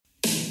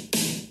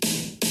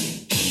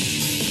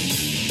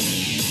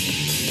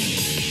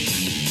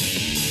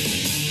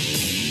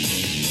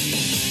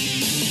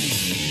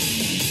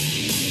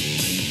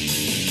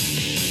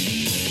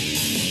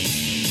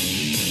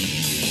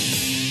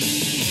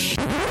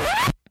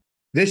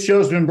This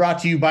show's been brought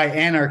to you by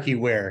Anarchy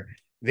Wear.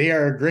 They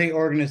are a great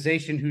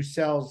organization who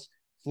sells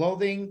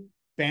clothing,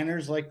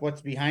 banners like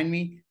what's behind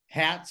me,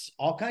 hats,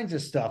 all kinds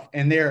of stuff.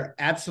 And they're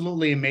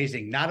absolutely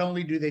amazing. Not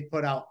only do they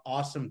put out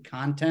awesome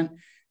content,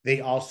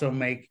 they also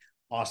make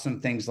awesome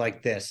things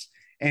like this.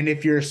 And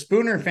if you're a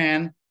Spooner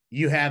fan,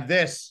 you have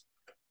this.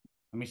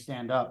 Let me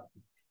stand up.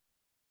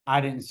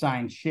 I didn't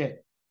sign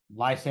shit.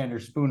 Lysander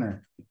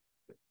Spooner.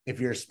 If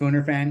you're a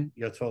Spooner fan,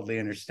 you'll totally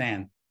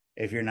understand.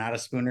 If you're not a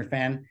Spooner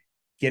fan,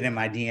 get in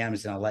my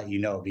DMs and I'll let you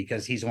know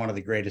because he's one of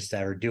the greatest to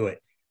ever do it.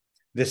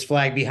 This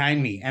flag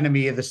behind me,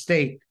 enemy of the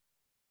state,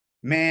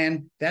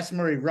 man, that's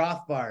Murray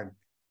Rothbard,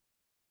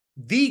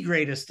 the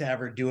greatest to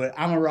ever do it.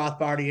 I'm a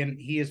Rothbardian.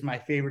 He is my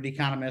favorite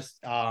economist.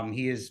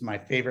 He is my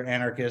favorite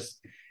anarchist,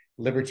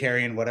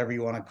 libertarian, whatever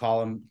you want to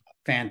call him.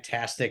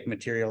 Fantastic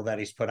material that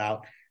he's put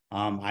out.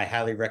 I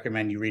highly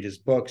recommend you read his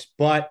books,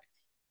 but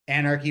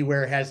Anarchy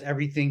Wear has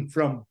everything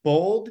from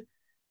bold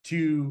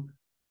to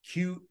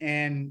cute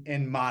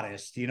and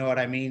modest. You know what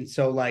I mean?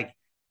 So like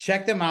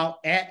check them out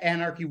at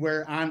Anarchy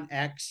Wear on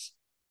X,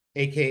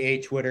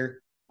 aka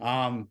Twitter.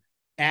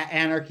 At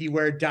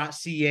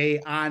anarchyware.ca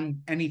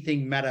on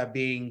anything meta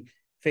being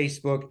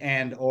Facebook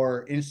and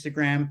or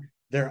Instagram.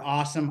 They're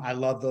awesome. I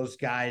love those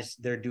guys.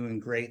 They're doing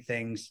great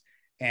things.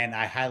 And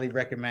I highly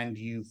recommend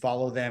you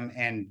follow them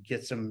and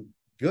get some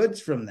goods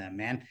from them,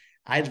 man.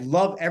 I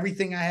love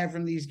everything I have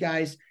from these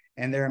guys,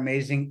 and they're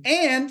amazing.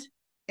 And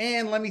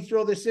let me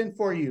throw this in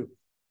for you.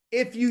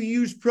 If you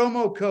use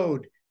promo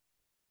code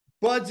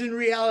Buds in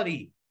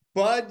Reality,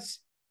 Buds,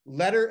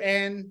 letter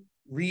N,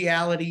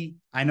 Reality.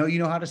 I know you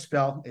know how to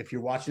spell. If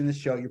you're watching this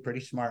show, you're pretty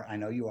smart. I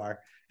know you are.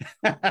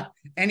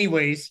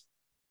 Anyways,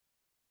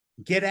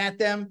 get at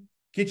them,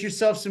 get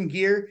yourself some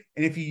gear.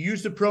 And if you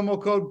use the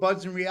promo code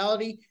Buds in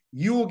Reality,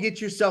 you will get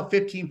yourself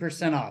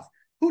 15% off.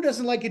 Who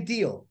doesn't like a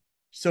deal?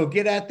 So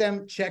get at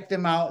them, check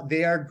them out.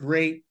 They are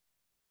great,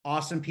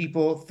 awesome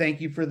people.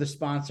 Thank you for the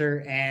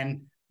sponsor,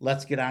 and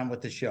let's get on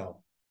with the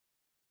show.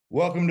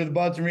 Welcome to the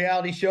Buds and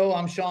Reality Show.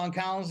 I'm Sean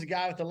Collins, the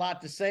guy with a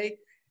lot to say.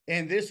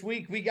 And this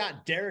week we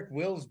got Derek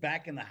Wills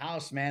back in the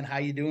house, man. How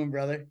you doing,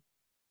 brother?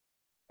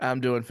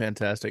 I'm doing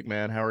fantastic,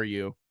 man. How are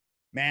you?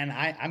 Man,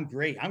 I'm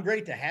great. I'm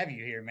great to have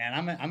you here,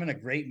 man. I'm in a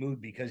great mood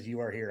because you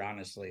are here,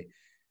 honestly.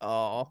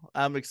 Oh,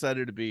 I'm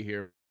excited to be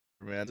here,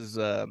 man. This is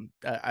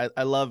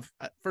I love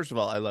first of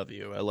all, I love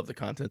you. I love the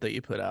content that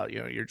you put out.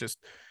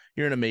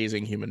 You're an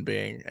amazing human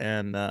being,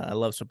 and I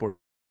love supporting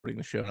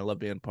the show, and I love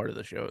being part of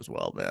the show as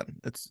well, man.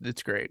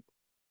 It's great.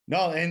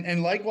 No,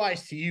 and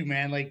likewise to you,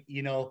 man. Like,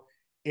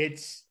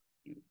 it's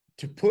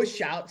to push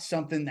out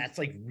something that's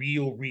like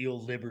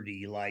real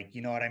liberty, like,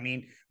 you know what I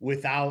mean,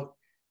 without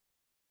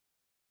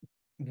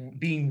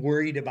being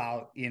worried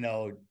about,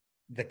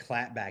 the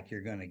clapback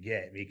you're going to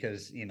get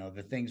because,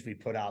 the things we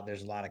put out,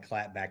 there's a lot of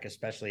clapback,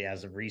 especially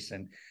as of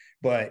recent.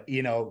 But,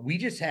 we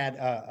just had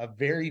a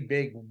very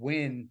big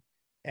win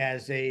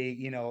as a,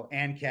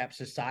 ANCAP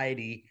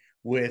society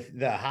with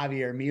the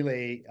Javier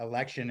Milei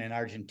election in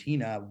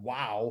Argentina.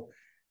 Wow.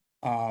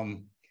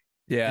 Um,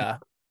 Yeah.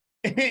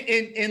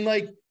 and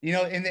like,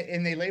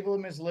 and they label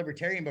him as a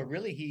libertarian, but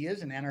really he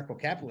is an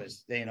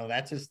anarcho-capitalist.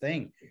 That's his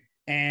thing.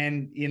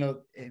 And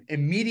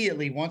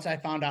immediately once I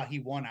found out he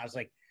won, I was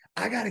like,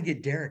 I got to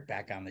get Derek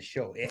back on the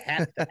show. It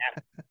has to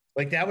happen.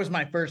 Like, that was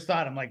my first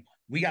thought. I'm like,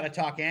 we got to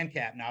talk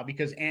ANCAP now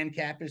because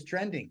ANCAP is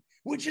trending,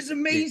 which is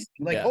amazing.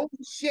 Like, Yeah. holy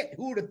shit,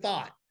 who would have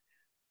thought?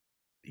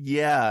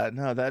 Yeah,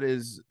 no, that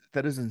is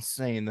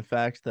insane. The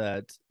fact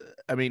that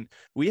I mean,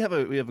 we have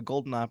a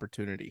golden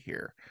opportunity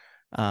here,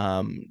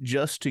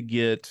 just to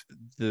get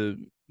the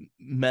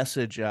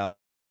message out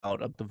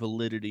of the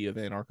validity of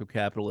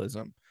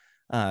anarcho-capitalism.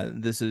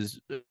 This is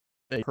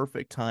a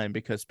perfect time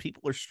because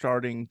people are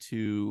starting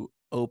to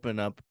open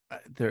up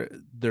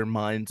their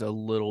minds a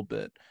little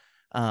bit.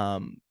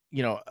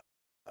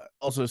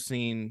 Also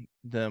seen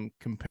them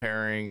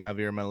comparing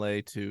Javier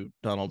Milei to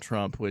Donald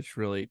Trump, which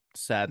really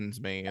saddens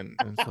me. And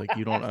it's like,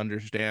 you don't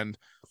understand,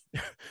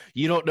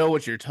 you don't know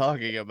what you're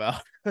talking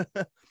about.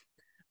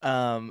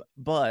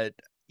 But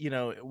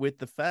with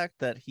the fact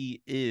that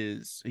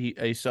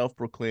a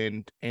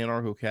self-proclaimed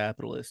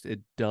anarcho-capitalist,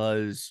 it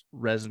does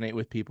resonate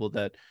with people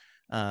that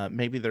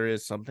maybe there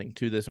is something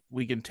to this.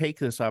 We can take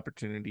this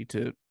opportunity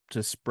to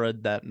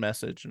spread that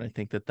message, and I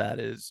think uh, that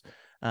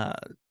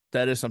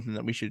is something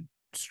that we should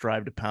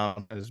strive to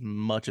pound as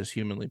much as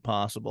humanly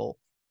possible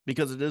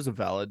because it is a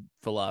valid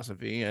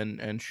philosophy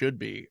and should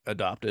be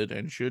adopted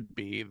and should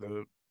be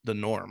the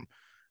norm.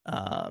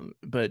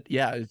 But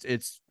yeah,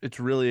 it's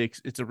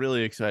a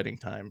really exciting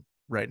time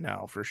right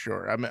now for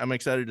sure. I'm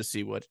excited to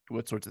see what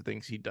sorts of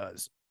things he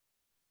does.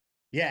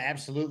 Yeah,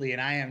 absolutely.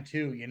 And I am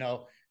too,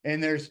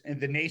 and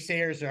the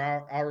naysayers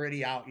are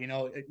already out,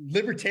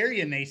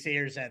 libertarian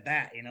naysayers at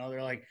that,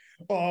 they're like,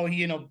 oh,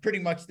 pretty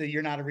much the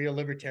you're not a real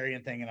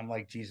libertarian thing. And I'm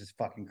like, Jesus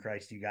fucking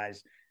Christ, you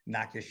guys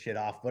knock this shit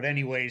off. But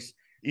anyways,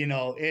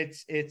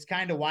 it's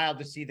kind of wild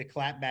to see the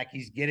clapback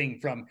he's getting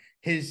from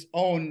his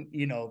own,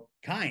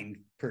 kind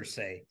per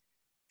se,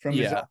 from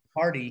his own Yeah.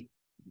 party.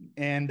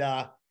 And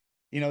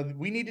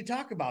we need to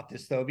talk about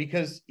this though,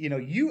 because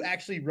you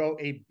actually wrote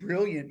a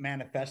brilliant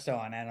manifesto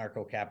on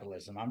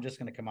anarcho-capitalism. I'm just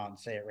going to come out and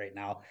say it right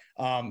now.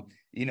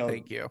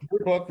 Thank you.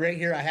 Your book right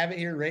here, I have it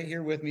here right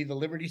here with me, The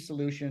Liberty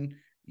Solution.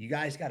 You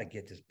guys got to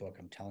get this book.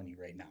 I'm telling you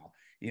right now.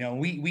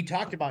 We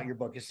talked about your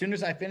book as soon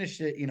as I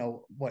finished it.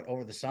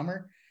 Over the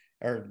summer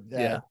or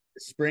the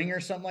spring or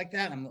something like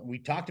that. We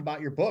talked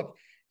about your book,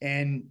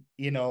 and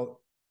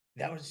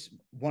that was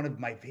one of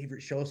my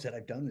favorite shows that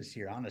I've done this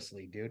year,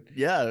 honestly, dude.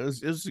 Yeah,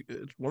 it's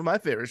one of my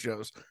favorite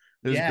shows.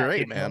 It was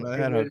great, man. I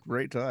had a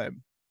great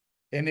time.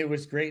 And it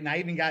was great. And I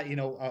even got,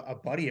 a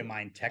buddy of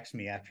mine text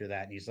me after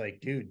that. And he's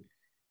like, dude,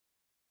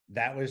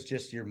 that was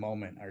just your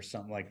moment or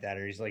something like that.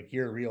 Or he's like,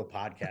 you're a real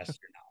podcaster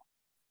now.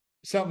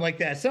 Something like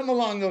that. Something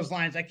along those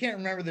lines. I can't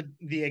remember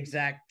the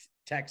exact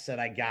text that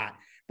I got,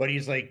 but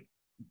he's like,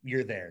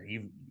 you're there.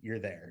 You're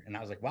there. And I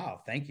was like,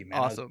 wow, thank you, man.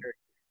 Awesome. I was very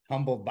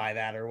humbled by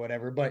that or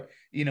whatever. But,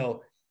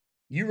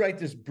 you write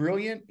this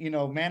brilliant,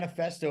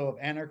 manifesto of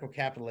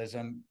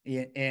anarcho-capitalism,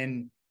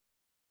 and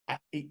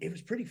it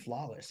was pretty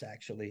flawless,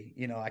 actually.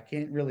 I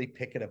can't really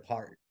pick it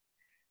apart.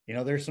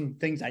 There's some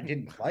things I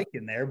didn't like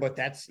in there, but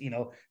that's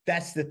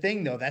the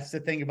thing, though. That's the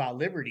thing about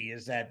liberty,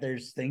 is that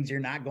there's things you're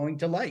not going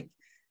to like,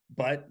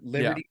 but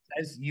liberty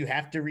says you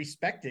have to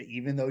respect it,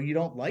 even though you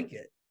don't like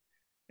it.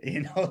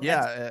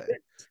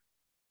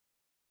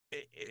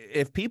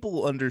 If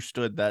people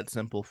understood that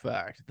simple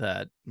fact,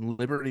 that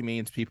liberty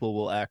means people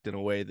will act in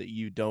a way that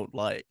you don't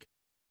like,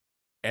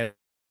 and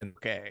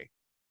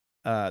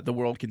the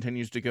world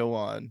continues to go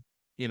on,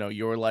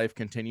 your life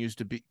continues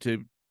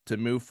to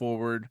move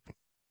forward,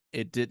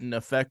 it didn't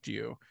affect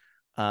you,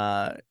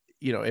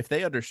 if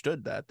they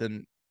understood that,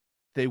 then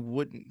they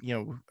wouldn't,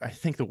 I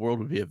think the world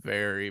would be a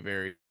very,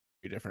 very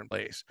different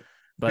place.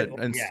 But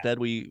instead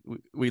we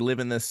live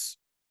in this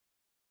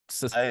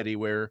society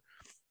where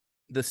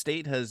the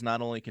state has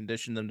not only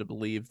conditioned them to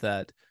believe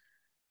that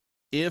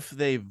if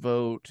they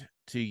vote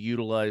to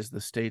utilize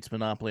the state's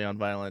monopoly on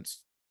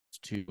violence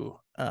to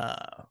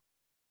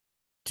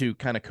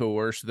kind of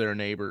coerce their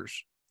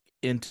neighbors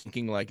into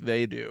thinking like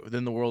they do,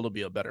 then the world will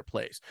be a better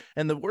place.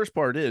 And the worst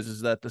part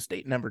is that the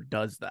state never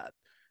does that.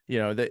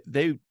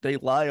 They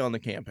lie on the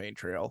campaign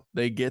trail.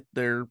 They get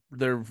their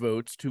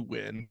votes to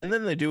win, and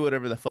then they do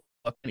whatever the fuck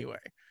anyway.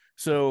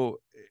 So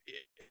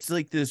it's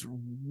like this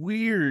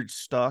weird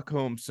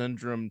Stockholm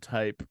syndrome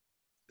type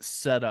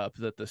setup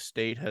that the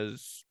state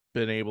has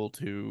been able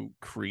to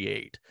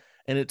create,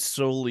 and it's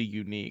solely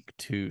unique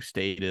to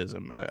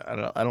statism.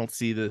 I don't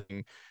see this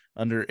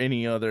under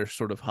any other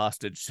sort of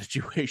hostage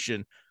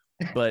situation.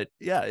 But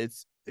yeah,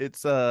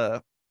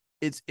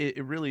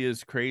 it really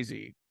is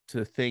crazy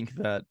to think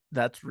that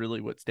that's really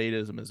what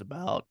statism is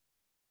about.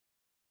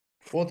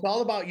 Well, it's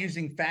all about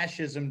using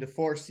fascism to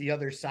force the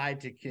other side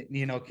to,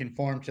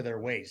 conform to their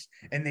ways,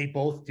 and they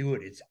both do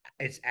it.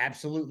 It's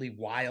absolutely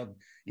wild,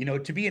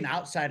 to be an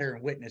outsider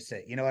and witness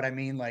it. You know what I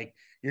mean? Like,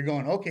 you're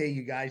going, okay,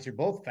 you guys are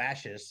both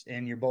fascists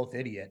and you're both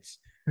idiots.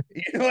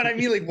 You know what I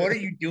mean? Like, what are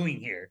you doing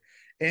here?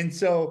 And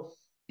so,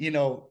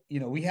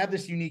 we have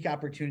this unique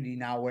opportunity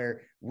now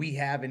where we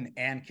have an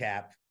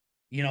ANCAP,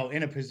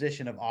 in a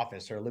position of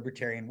office, or a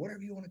libertarian,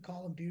 whatever you want to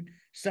call them, dude,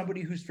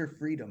 somebody who's for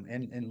freedom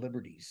and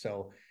liberty.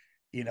 So,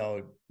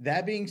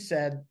 that being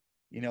said,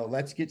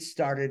 let's get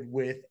started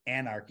with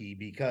anarchy,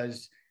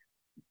 because,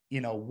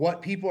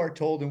 what people are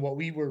told and what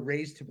we were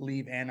raised to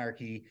believe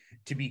anarchy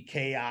to be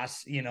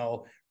chaos,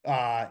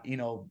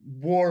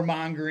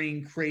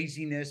 warmongering,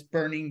 craziness,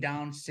 burning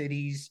down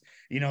cities.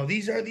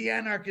 These are the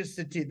anarchists.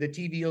 The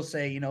TV will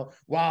say,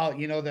 while,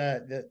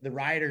 the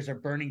rioters are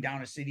burning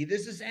down a city,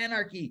 this is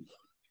anarchy.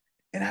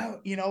 And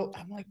I'm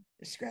like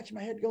scratching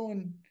my head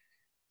going,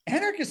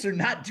 anarchists are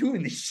not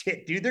doing this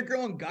shit, dude. They're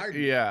growing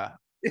gardens. Yeah.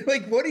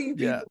 Like, what are you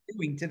people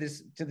doing to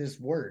this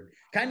word?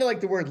 Kind of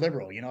like the word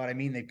liberal, you know what I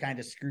mean? They've kind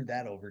of screwed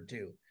that over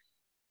too.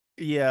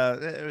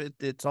 Yeah,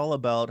 it's all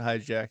about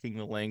hijacking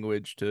the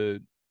language to,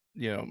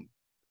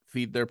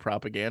 feed their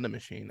propaganda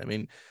machine. I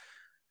mean,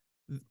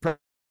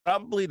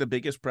 probably the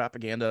biggest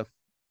propaganda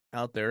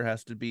out there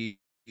has to be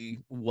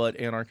what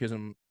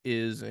anarchism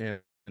is and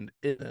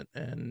isn't.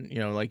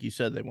 And like you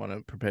said, they want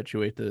to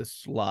perpetuate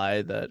this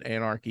lie that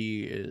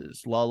anarchy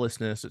is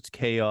lawlessness, it's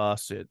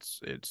chaos,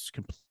 it's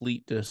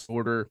complete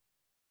disorder,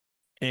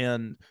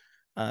 and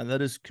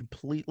that is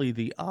completely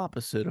the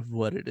opposite of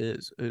what it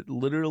is. It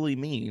literally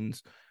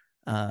means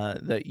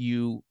that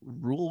you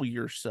rule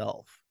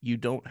yourself. You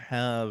don't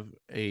have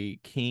a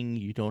king,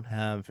 you don't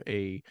have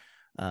a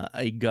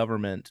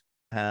government,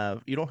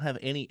 you don't have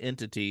any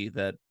entity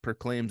that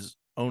proclaims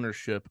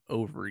ownership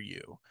over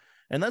you.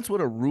 And that's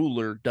what a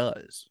ruler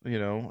does.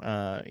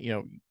 I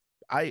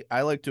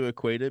like to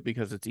equate it,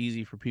 because it's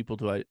easy for people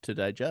to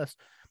digest.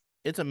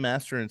 It's a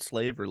master and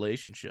slave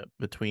relationship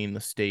between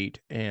the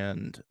state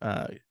and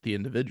the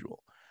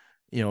individual,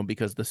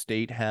 because the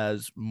state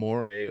has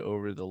more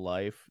over the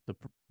life, the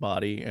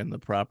body, and the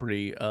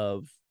property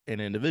of an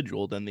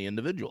individual than the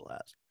individual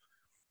has,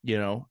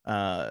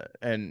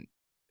 and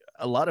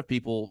a lot of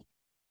people,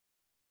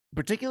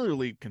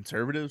 particularly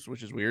conservatives,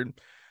 which is weird,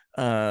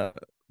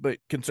 but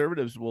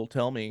conservatives will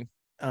tell me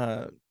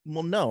well,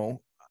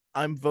 no,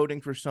 I'm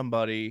voting for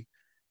somebody,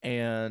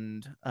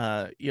 and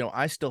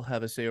I still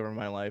have a say over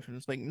my life. And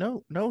it's like,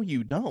 no, no,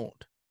 you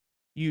don't.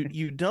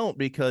 You don't,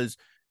 because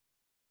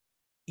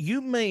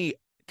you may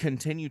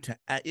continue to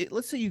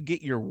let's say you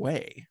get your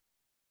way,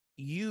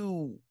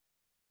 you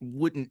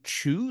wouldn't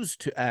choose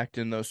to act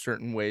in those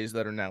certain ways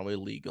that are now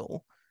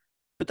illegal,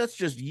 but that's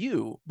just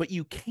you. But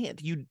you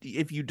can't,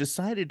 if you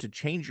decided to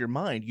change your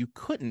mind, you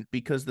couldn't,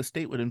 because the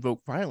state would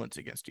invoke violence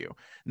against you.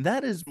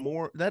 That is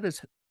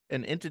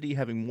an entity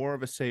having more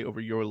of a say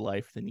over your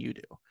life than you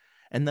do.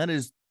 And that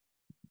is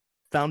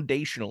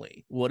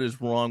foundationally what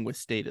is wrong with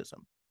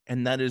statism.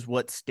 And that is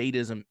what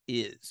statism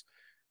is.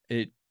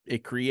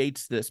 It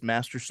creates this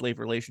master slave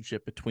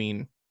relationship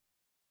between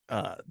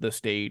the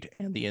state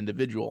and the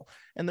individual,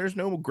 and there's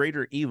no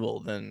greater evil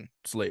than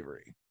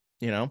slavery,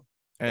 and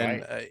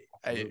Right.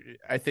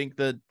 I think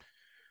that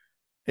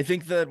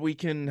we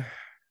can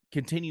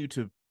continue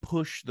to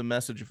push the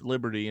message of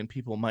liberty, and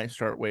people might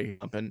start waking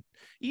up. And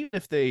even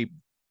if they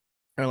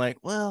are like,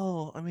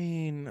 well, I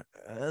mean,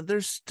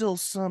 there's still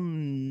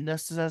some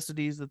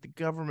necessities that the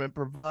government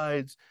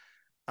provides,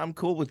 I'm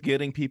cool with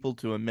getting people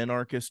to a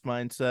minarchist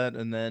mindset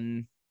and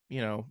then,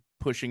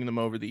 pushing them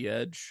over the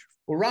edge,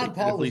 Well, Ron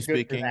Paul figuratively was good for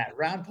speaking. that.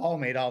 Ron Paul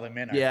made all the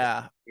men artists.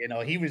 Yeah.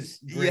 He was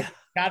great. Yeah.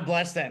 God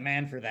bless that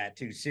man for that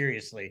too.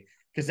 Seriously,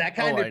 because that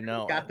Oh, kind of I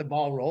know. got the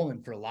ball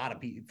rolling for a lot of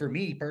people. For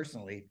me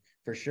personally,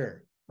 for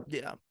sure.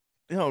 Yeah.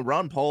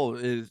 Ron Paul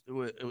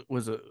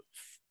was a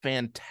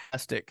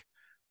fantastic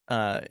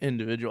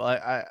individual.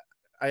 I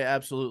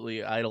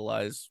absolutely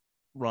idolize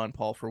Ron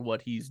Paul for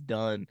what he's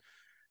done.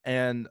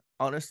 And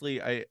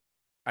honestly,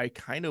 I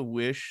kind of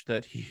wish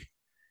that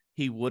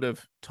he would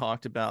have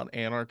talked about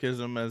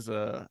anarchism as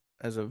a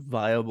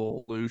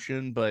viable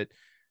solution, but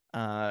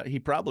he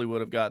probably would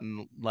have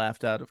gotten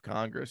laughed out of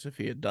Congress if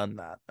he had done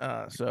that.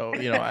 So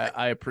I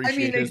I mean,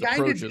 appreciate they his kind of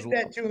approach did as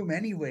that well. to him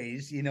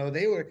anyways.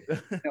 They were,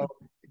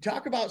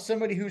 talk about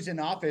somebody who's in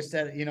office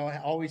that,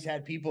 always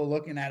had people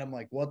looking at him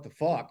like, what the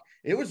fuck?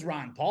 It was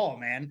Ron Paul,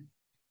 man.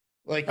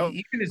 Like Oh,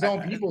 even his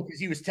own people, because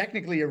he was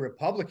technically a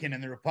Republican,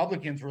 and the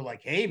Republicans were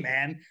like, "Hey,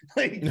 man,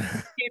 like you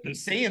can't be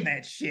saying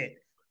that shit."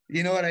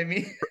 You know what I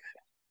mean?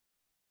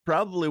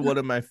 probably one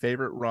of my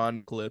favorite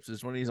Ron clips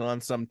is when he's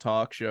on some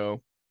talk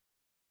show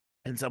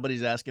and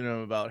somebody's asking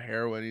him about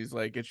heroin. He's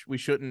like, we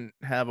shouldn't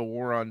have a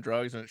war on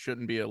drugs, and it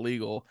shouldn't be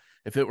illegal.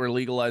 If it were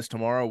legalized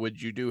tomorrow,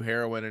 would you do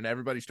heroin? And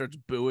everybody starts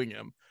booing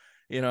him.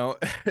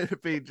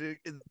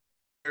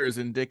 Is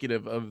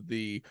indicative of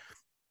the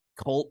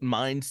cult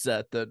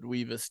mindset that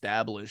we've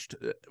established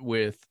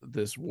with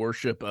this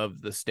worship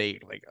of the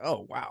state. Like,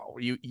 oh wow,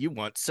 you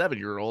want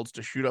 7-year-olds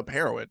to shoot up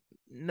heroin?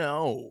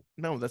 No,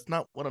 that's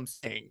not what I'm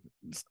saying.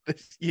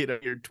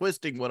 You're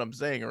twisting what I'm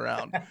saying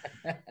around.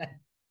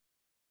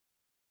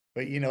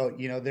 But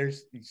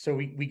there's so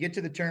we get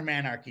to the term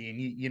anarchy,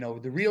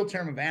 and the real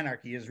term of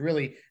anarchy is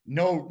really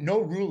no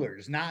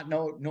rulers, not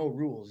no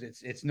rules.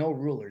 It's no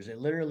rulers. It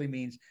literally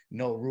means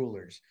no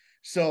rulers.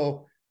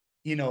 So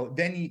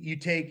then you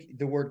take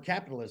the word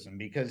capitalism,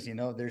 because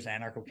there's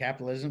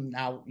anarcho-capitalism.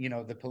 Now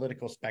the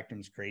political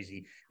spectrum's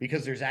crazy,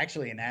 because there's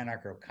actually an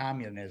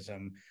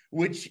anarcho-communism,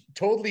 which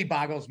totally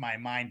boggles my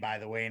mind, by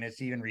the way, and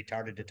it's even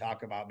retarded to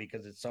talk about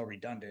because it's so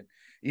redundant.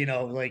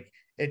 Like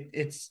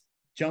it's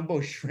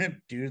jumbo shrimp,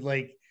 dude.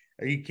 Like,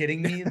 are you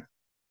kidding me?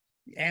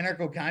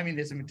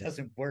 Anarcho-communism, it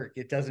doesn't work.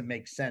 It doesn't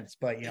make sense.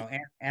 But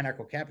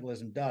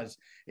anarcho-capitalism does.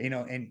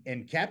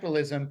 And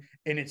capitalism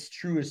in its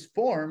truest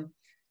form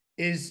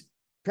is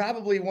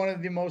probably one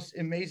of the most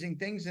amazing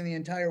things in the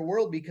entire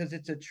world, because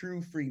it's a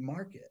true free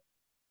market.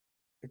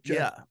 It's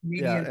a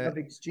medium of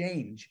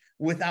exchange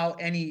without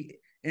any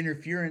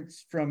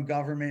interference from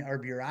government or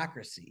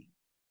bureaucracy.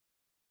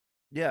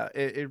 Yeah,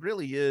 it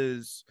really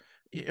is.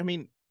 I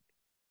mean,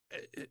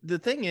 the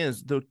thing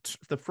is, the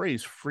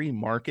phrase free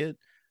market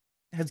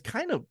has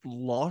kind of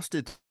lost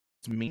its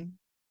meaning.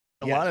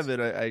 A lot of it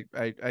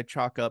I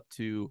chalk up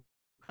to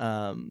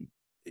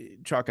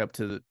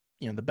the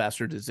the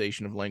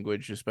bastardization of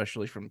language,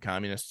 especially from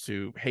communists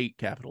who hate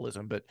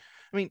capitalism. But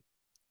I mean,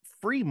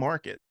 free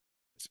market,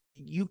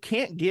 you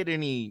can't get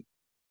any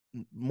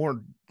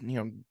more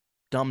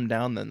dumbed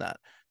down than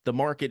that. The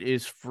market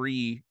is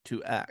free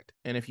to act,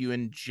 and if you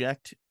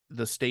inject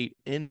the state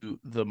into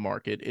the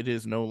market, it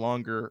is no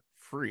longer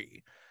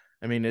free.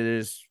 I mean,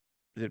 it's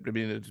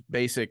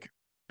basic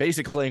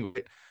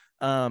language.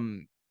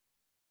 And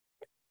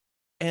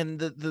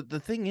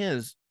the thing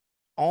is,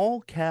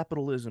 all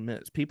capitalism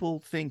is, people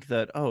think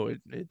that, oh,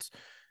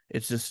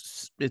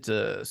 it's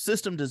a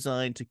system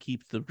designed to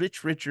keep the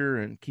rich richer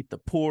and keep the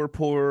poor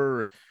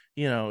poorer.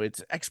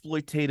 It's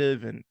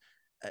exploitative. And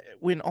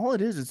when all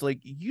it is like,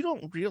 you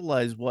don't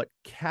realize what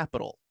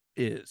capital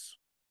is.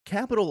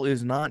 Capital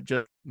is not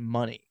just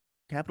money.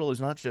 Capital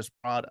is not just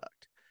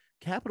product.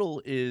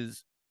 Capital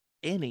is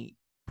any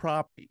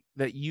property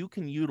that you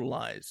can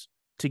utilize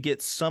to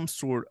get some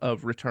sort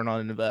of return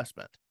on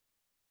investment.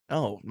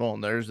 Oh, well,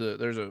 there's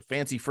a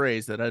fancy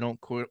phrase that I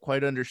don't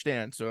quite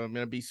understand, so I'm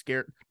going to be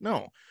scared.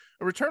 No,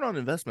 a return on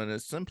investment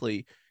is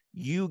simply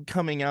you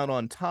coming out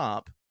on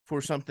top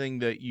for something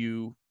that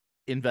you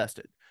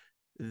invested.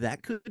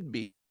 That could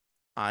be,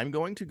 I'm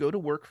going to go to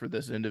work for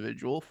this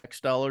individual, X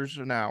dollars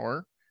an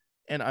hour,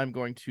 and I'm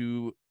going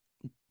to,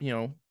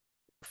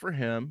 for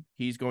him,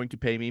 he's going to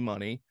pay me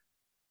money.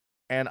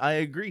 And I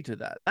agree to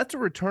that. That's a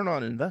return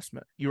on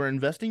investment. You are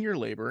investing your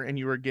labor and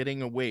you are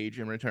getting a wage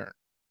in return.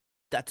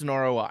 That's an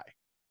ROI.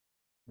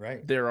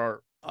 Right. There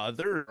are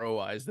other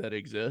ROIs that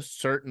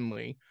exist,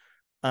 certainly,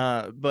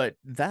 but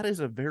that is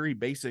a very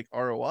basic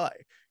ROI.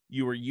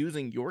 You are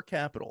using your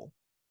capital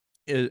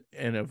in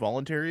a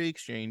voluntary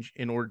exchange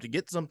in order to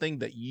get something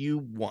that you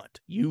want.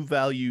 You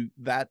value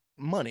that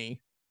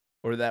money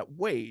or that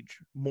wage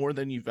more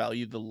than you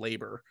value the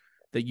labor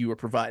that you are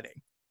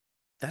providing.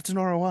 That's an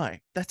ROI.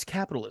 That's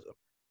capitalism.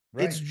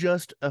 It's Right.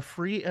 just a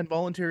free and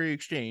voluntary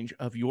exchange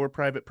of your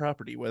private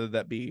property, whether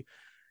that be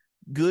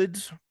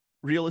goods,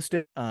 real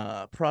estate,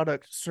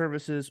 product,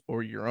 services,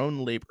 or your own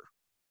labor.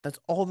 That's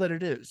all that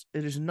it is.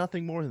 It is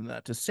nothing more than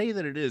that. To say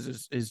that it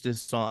is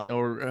dishonest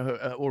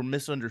or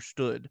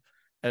misunderstood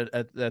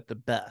at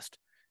the best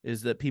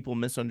is that people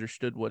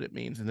misunderstood what it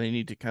means, and they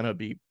need to kind of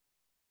be,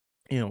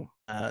 they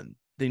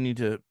need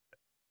to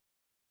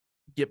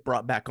get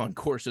brought back on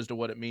course as to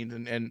what it means,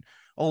 and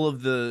all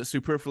of the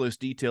superfluous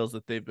details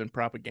that they've been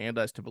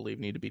propagandized to believe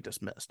need to be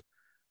dismissed.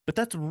 But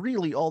that's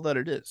really all that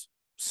it is.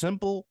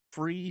 Simple,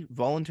 free,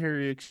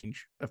 voluntary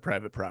exchange of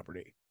private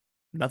property.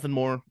 Nothing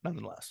more,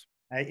 nothing less.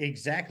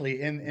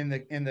 Exactly. And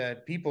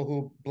the people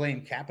who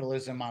blame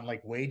capitalism on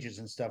like wages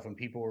and stuff, when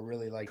people were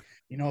really like,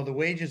 the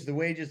wages, the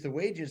wages, the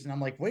wages. And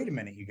I'm like, wait a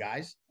minute, you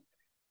guys,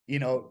 you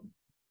know,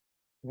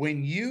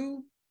 when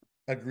you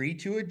agree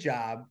to a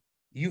job,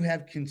 you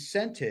have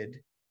consented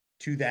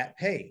to that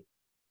pay.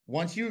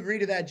 Once you agree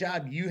to that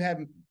job, you have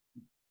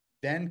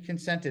then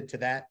consented to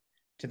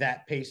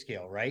that pay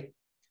scale, right?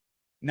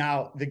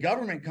 Now the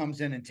government comes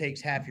in and takes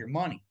half your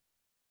money,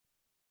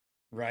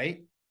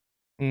 right?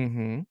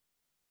 Mm-hmm.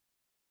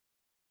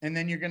 And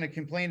then you're going to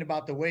complain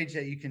about the wage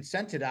that you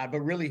consented on,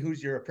 but really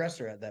who's your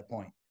oppressor at that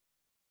point?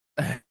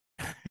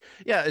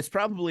 Yeah, it's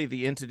probably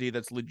the entity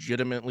that's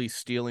legitimately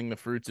stealing the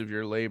fruits of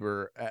your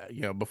labor,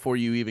 before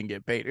you even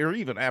get paid, or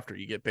even after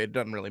you get paid. It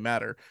doesn't really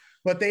matter.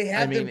 But they I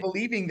have them mean,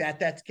 believing that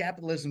that's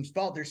capitalism's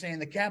fault. They're saying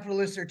the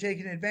capitalists are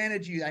taking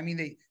advantage of you. I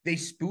mean, they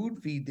spoon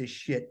feed this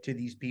shit to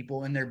these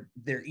people and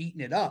they're eating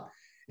it up.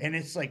 And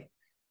it's like,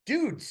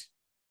 dudes,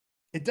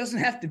 it doesn't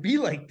have to be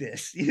like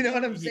this. You know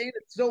what I'm saying?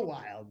 It's so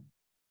wild.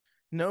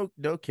 no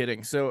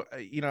kidding. So,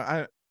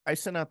 I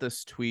sent out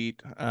this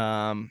tweet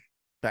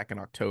back in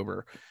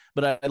October,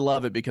 but I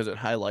love it because it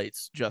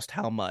highlights just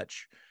how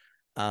much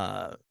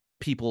uh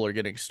people are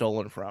getting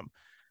stolen from.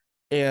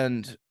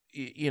 And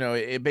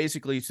it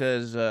basically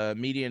says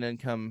median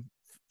income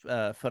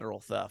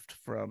federal theft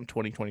from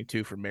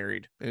 2022 for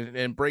married,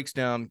 and breaks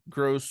down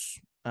gross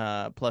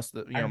plus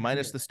the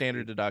minus the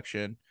standard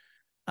deduction,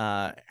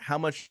 how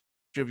much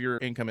of your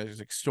income is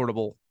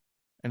extortable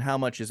and how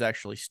much is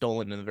actually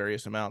stolen in the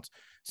various amounts.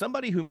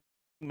 Somebody who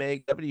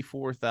makes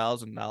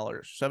 $74,000,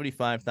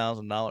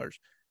 $75,000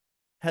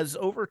 has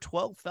over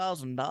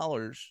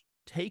 $12,000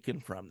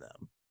 taken from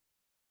them.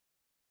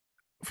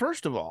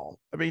 First of all,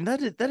 I mean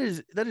that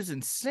is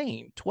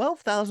insane.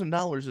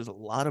 $12,000 is a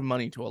lot of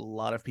money to a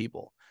lot of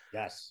people.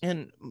 Yes.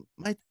 And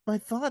my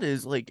thought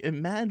is, like,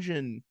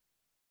 imagine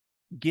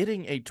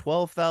getting a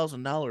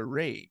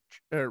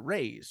 $12,000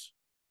 raise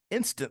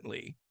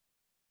instantly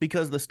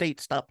because the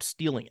state stopped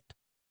stealing it.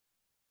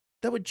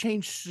 That would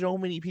change so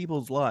many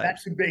people's That's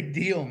lives. a big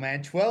deal,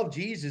 man. 12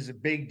 G's is a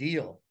big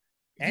deal.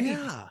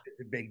 Anything Yeah.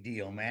 is a big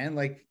deal, man.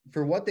 Like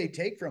for what they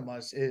take from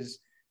us is,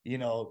 you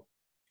know,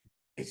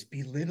 it's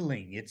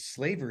belittling, it's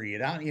slavery,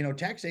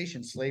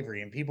 taxation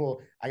slavery. And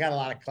people, I got a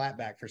lot of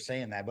clapback for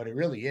saying that, but it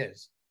really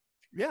is.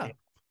 Yeah.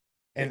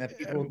 And the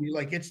people will be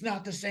like, it's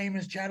not the same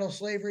as chattel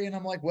slavery. And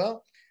I'm like,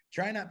 well,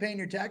 try not paying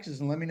your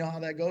taxes and let me know how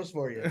that goes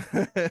for you.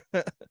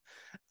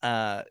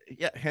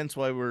 Yeah, hence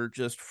why we're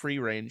just free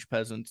range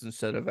peasants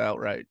instead of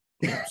outright,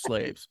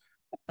 slaves.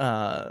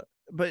 uh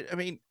but I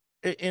mean,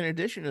 in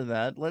addition to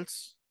that,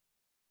 let's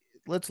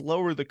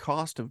lower the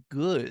cost of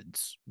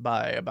goods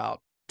by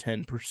about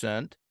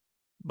 10%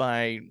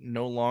 by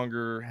no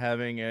longer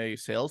having a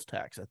sales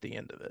tax at the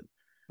end of it.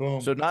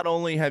 So Boom. not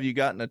only have you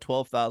gotten a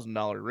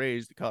 $12,000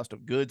 raise, the cost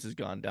of goods has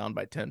gone down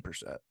by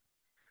 10%.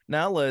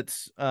 Now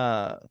let's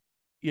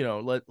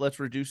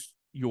reduce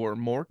your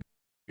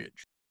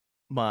mortgage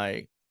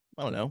by,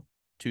 I don't know,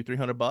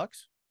 200-300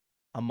 bucks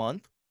a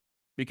month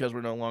because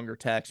we're no longer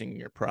taxing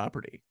your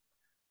property.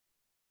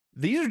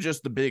 These are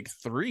just the big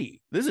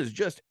three. This is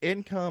just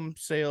income,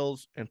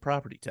 sales, and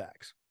property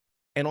tax.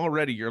 And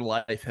already your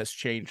life has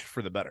changed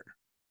for the better.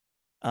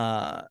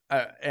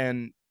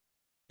 And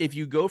if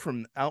you go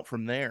from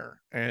there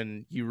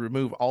and you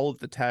remove all of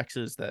the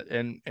taxes that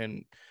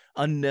and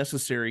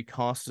unnecessary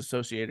costs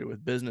associated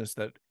with business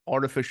that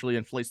artificially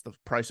inflates the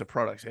price of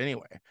products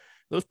anyway,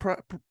 those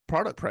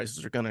product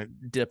prices are going to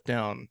dip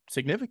down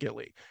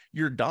significantly.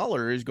 Your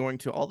dollar is going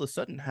to all of a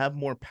sudden have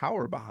more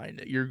power behind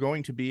it. You're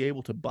going to be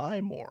able to buy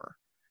more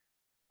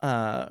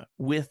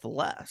with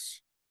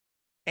less.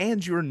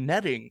 and you're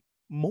netting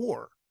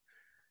more.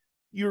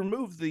 You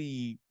remove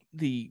the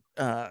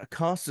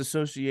costs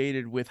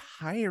associated with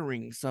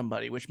hiring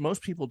somebody, which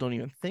most people don't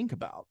even think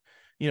about.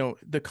 You know,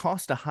 the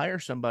cost to hire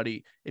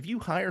somebody, if you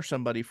hire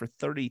somebody for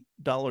 $30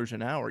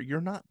 an hour,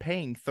 you're not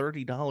paying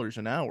 $30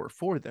 an hour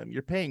for them.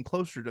 You're paying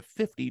closer to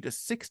 $50 to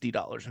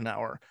 $60 an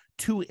hour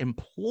to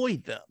employ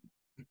them.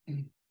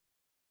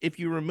 If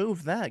you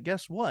remove that,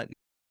 guess what?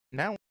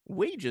 Now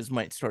wages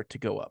might start to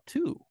go up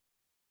too,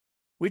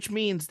 which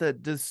means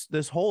that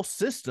this whole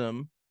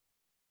system,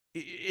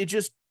 it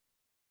just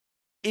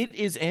it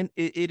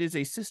is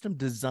a system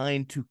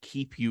designed to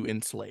keep you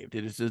enslaved.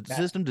 It is a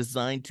system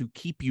designed to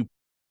keep you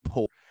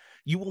poor.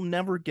 You will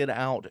never get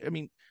out. I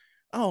mean,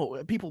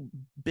 people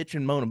bitch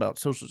and moan about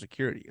Social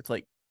Security. It's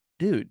like,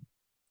 dude,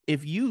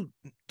 if you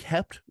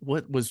kept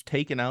what was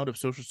taken out of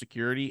Social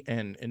Security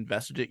and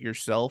invested it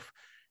yourself,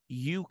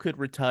 you could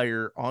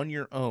retire on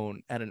your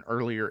own at an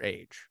earlier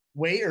age.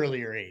 Way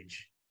earlier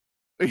age.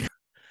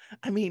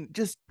 I mean,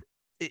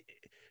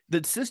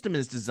 the system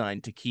is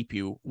designed to keep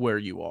you where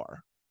you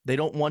are. They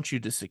don't want you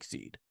to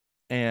succeed.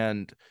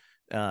 And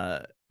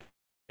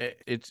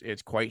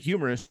it's quite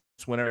humorous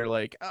when they're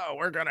like, oh,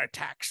 we're going to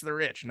tax the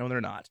rich. No,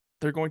 they're not.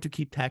 They're going to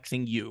keep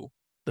taxing you,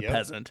 the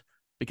peasant,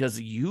 because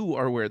you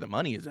are where the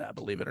money is at,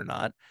 believe it or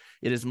not.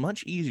 It is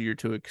much easier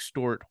to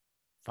extort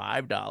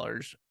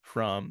 $5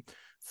 from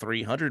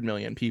 300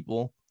 million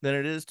people than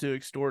it is to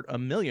extort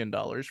 $1 million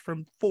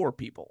from 4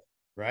 people.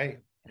 Right.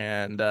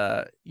 And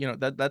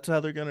that's how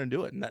they're going to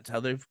do it, and that's how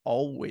they've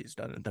always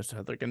done it. That's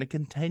how they're going to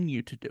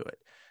continue to do it,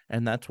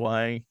 and that's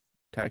why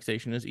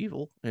taxation is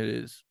evil. It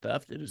is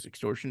theft, it is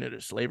extortion, it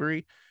is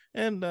slavery,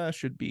 and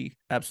should be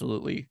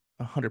absolutely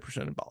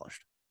 100%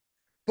 abolished.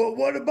 But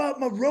what about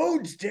my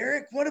roads,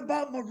 Derek? What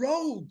about my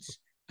roads?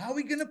 How are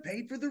we going to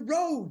pay for the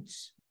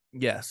roads?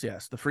 Yes,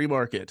 the free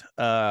market.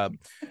 Let's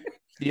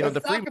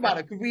talk about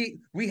it.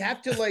 We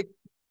have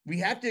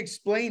to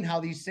explain how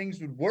these things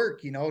would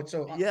work.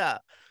 So yeah.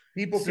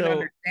 People can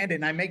understand it,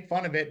 and I make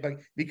fun of it, but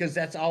because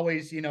that's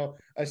always,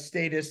 a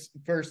status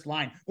first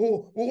line.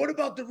 Well, what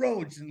about the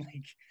roads? And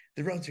like,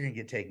 the roads are going to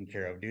get taken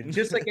care of, dude.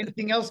 Just like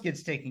anything else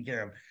gets taken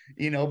care of,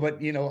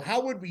 but how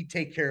would we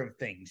take care of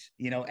things,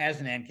 as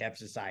an ANCAP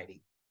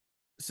society?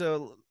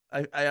 So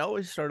I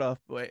always start off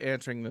by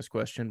answering this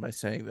question by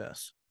saying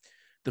this.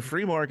 The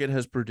free market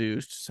has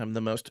produced some of the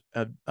most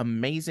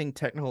amazing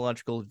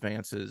technological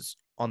advances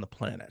on the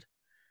planet.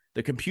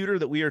 The computer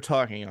that we are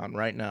talking on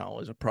right now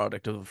is a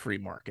product of a free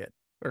market,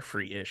 or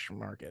free-ish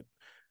market.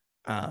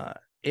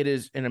 It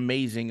is an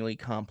amazingly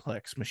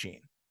complex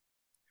machine.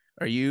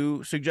 Are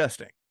you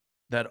suggesting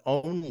that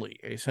only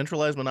a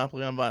centralized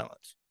monopoly on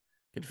violence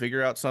can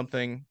figure out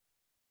something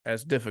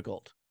as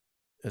difficult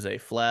as a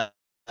flat,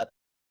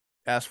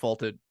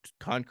 asphalted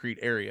concrete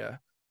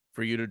area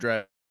for you to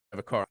drive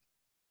a car?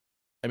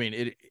 I mean,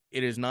 it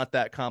is not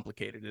that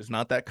complicated. It is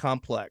not that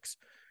complex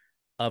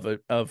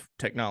of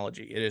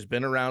technology. It has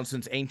been around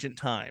since ancient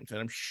times, and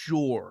I'm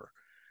sure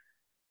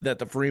that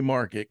the free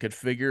market could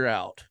figure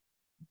out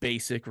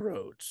basic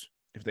roads.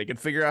 If they could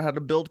figure out how to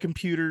build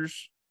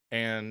computers,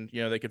 and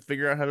they could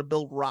figure out how to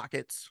build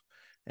rockets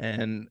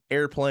and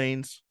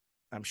airplanes,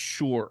 I'm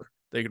sure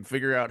they could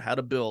figure out how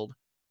to build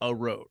a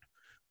road.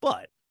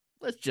 But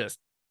let's just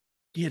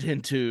get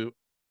into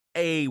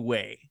a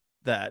way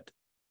that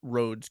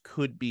roads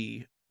could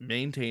be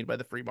maintained by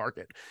the free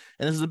market.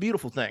 And this is a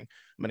beautiful thing.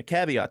 I'm going to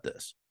caveat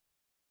this.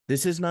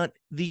 This is not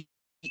the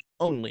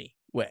only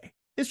way.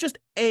 It's just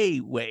a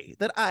way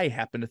that I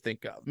happen to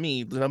think of.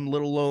 Me, some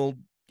little old,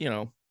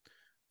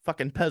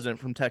 fucking peasant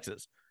from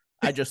Texas.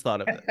 I just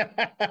thought of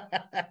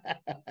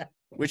it.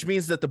 Which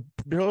means that the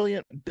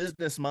brilliant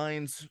business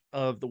minds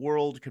of the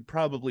world could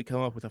probably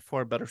come up with a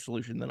far better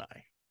solution than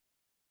I.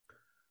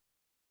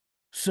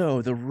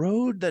 So the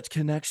road that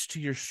connects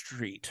to your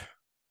street,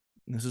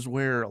 this is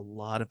where a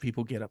lot of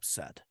people get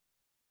upset.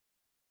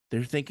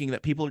 They're thinking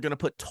that people are going to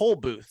put toll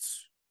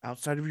booths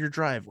outside of your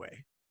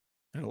driveway.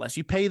 And unless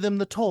you pay them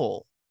the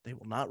toll, they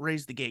will not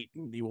raise the gate,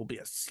 and you will be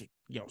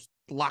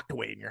locked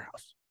away in your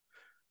house.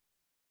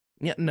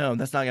 Yeah, no,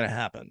 that's not going to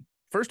happen.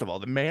 First of all,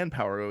 the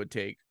manpower it would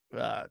take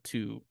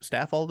to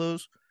staff all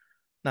those,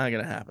 not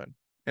going to happen.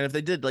 And if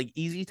they did like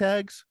easy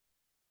tags,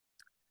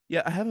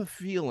 yeah, I have a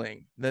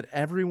feeling that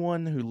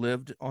everyone who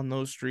lived on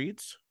those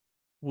streets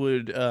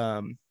would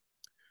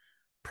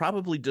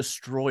probably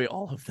destroy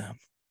all of them.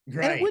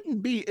 Right.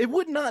 And it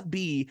would not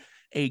be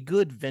a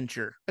good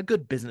venture, a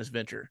good business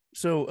venture.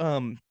 So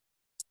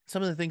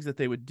some of the things that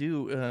they would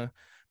do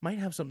might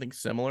have something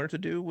similar to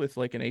do with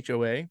like an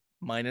HOA,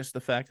 minus the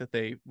fact that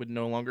they would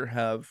no longer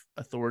have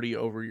authority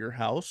over your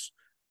house.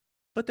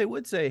 But they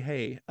would say,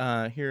 hey,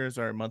 here's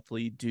our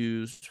monthly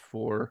dues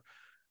for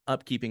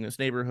upkeeping this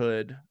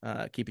neighborhood,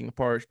 keeping the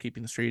parks,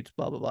 keeping the streets,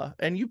 blah, blah, blah.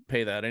 And you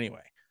pay that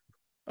anyway.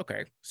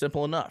 Okay,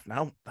 simple enough.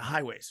 Now the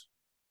highways.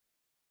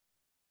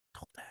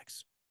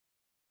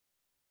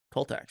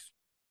 Toll tax.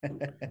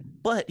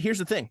 But here's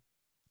the thing.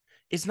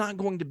 It's not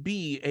going to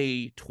be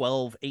a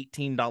 $12,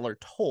 $18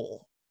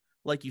 toll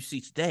like you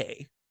see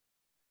today,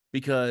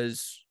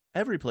 because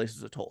every place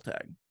is a toll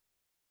tag.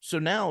 So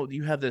now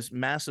you have this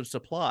massive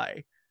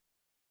supply.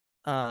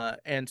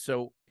 And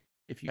so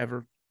if you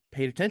ever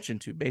paid attention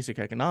to basic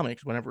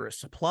economics, whenever a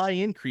supply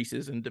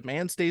increases and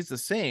demand stays the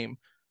same,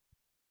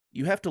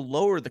 you have to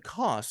lower the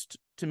cost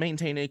to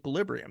maintain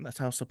equilibrium. That's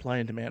how supply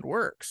and demand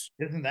works.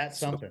 Isn't that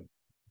So, something?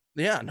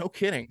 yeah, no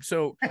kidding.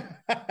 So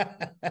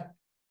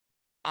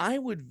I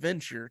would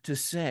venture to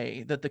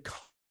say that the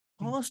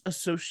cost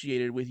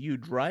associated with you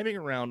driving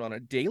around on a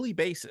daily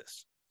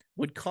basis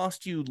would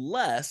cost you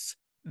less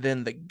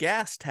than the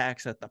gas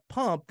tax at the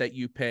pump that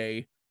you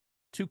pay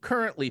to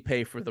currently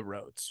pay for the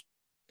roads.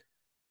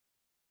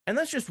 And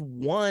that's just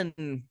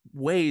one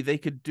way they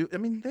could do. I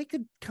mean, they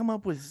could come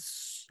up with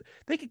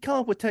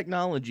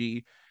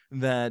technology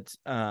that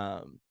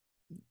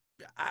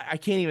I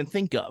can't even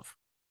think of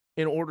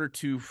in order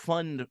to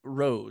fund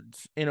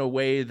roads in a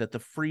way that the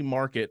free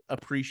market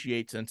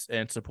appreciates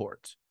and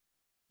supports.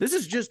 This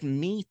is just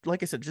me,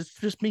 like I said,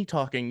 just me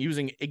talking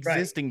using Right.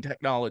 existing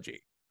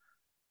technology.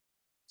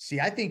 See,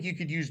 I think you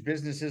could use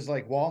businesses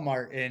like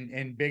Walmart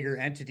and bigger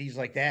entities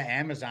like that,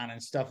 Amazon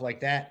and stuff like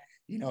that.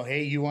 You know,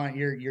 hey, you want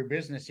your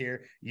business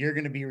here, you're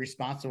going to be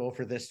responsible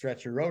for this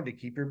stretch of road to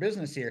keep your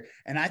business here.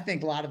 And I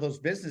think a lot of those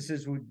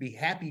businesses would be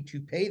happy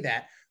to pay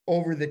that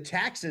over the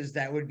taxes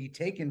that would be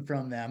taken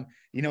from them.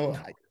 You know,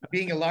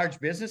 being a large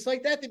business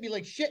like that, they'd be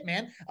like, shit,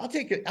 man, I'll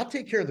take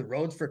care of the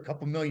roads for a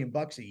couple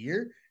 $1,000,000 a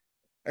year.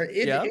 Or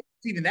Yeah.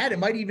 it's even that. It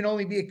might even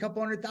only be a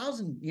couple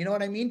 100,000. You know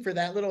what I mean, for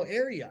that little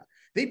area.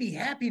 They'd be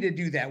happy to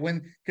do that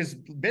because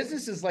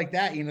businesses like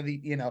that,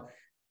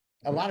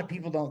 a lot of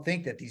people don't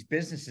think that these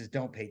businesses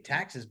don't pay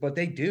taxes, but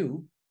they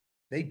do.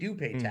 They do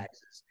pay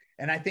taxes.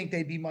 And I think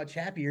they'd be much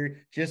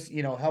happier just,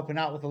 helping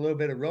out with a little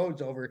bit of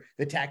roads over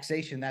the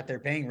taxation that they're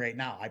paying right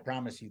now. I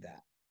promise you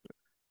that.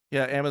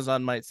 Yeah,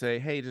 Amazon might say,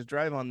 hey, just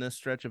drive on this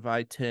stretch of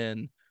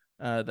I-10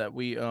 that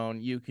we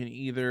own. You can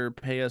either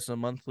pay us a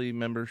monthly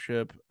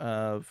membership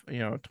of,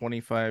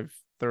 25,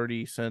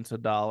 30 cents a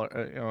dollar,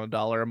 a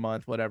dollar a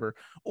month, whatever,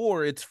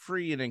 or it's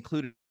free and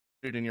included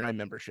in your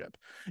membership,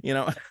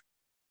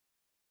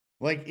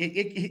 Like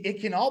it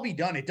can all be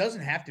done. It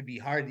doesn't have to be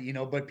hard,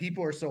 but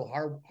people are so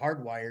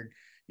hardwired,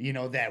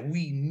 that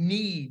we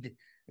need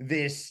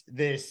this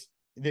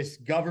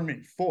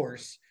government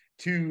force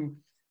to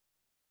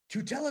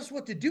tell us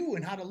what to do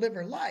and how to live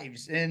our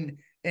lives and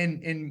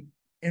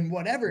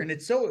whatever. And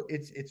it's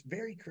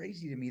very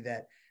crazy to me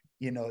that,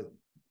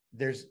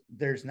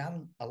 there's not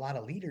a lot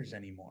of leaders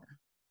anymore.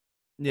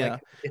 Yeah.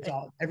 Like it's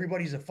all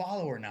everybody's a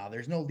follower now.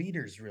 There's no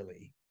leaders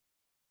really.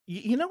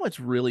 You know what's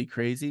really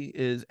crazy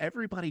is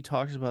everybody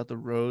talks about the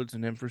roads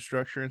and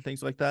infrastructure and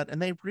things like that,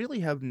 and they really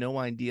have no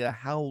idea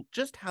how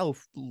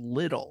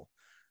little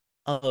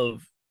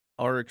of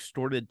our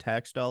extorted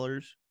tax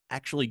dollars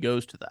actually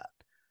goes to that.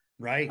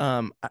 Right.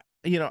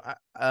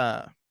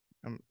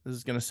 This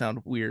is going to sound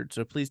weird,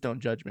 so please don't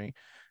judge me.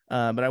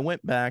 But I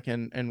went back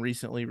and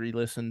recently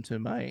re-listened to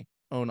my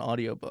own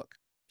audiobook,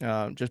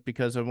 just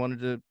because I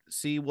wanted to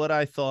see what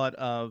I thought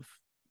of,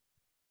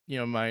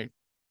 my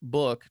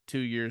book 2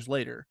 years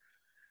later.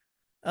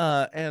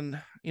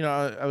 And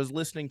I was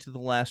listening to the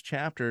last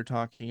chapter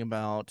talking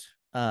about,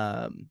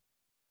 the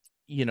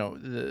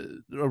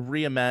a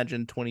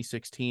reimagined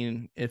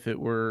 2016 if it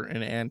were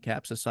an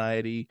ANCAP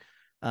society.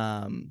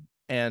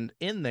 And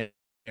in there,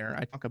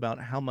 I talk about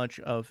how much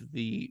of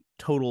the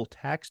total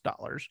tax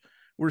dollars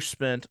were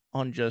spent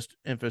on just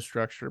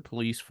infrastructure,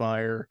 police,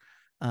 fire,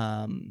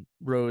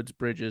 roads,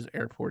 bridges,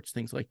 airports,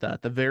 things like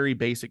that, the very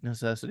basic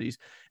necessities.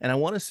 And I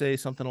want to say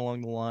something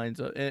along the lines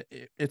of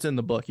it's in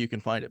the book, you can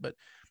find it, but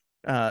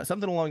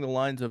something along the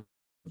lines of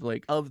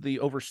like of the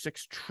over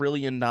 $6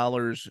 trillion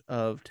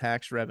of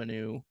tax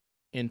revenue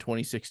in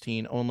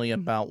 2016, only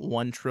about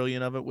 1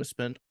 trillion of it was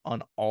spent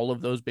on all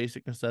of those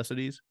basic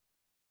necessities.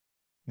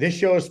 This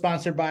show is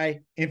sponsored by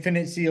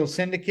Infinite Zeal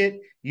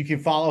Syndicate. You can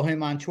follow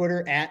him on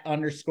Twitter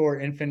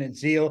 @_Infinite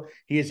Zeal.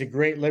 He is a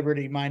great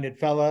liberty-minded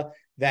fella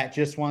that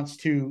just wants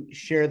to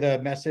share the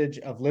message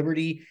of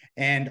liberty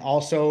and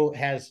also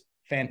has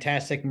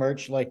fantastic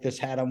merch like this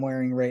hat I'm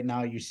wearing right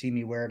now. You see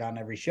me wear it on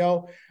every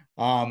show.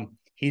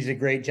 He's a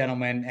great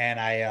gentleman, and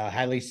I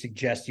highly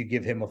suggest you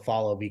give him a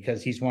follow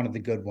because he's one of the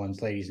good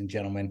ones, ladies and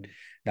gentlemen.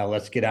 Now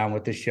let's get on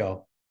with the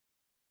show.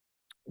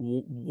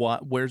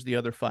 Where's the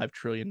other $5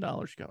 trillion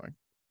going?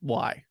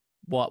 Why?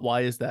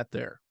 Why is that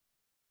there?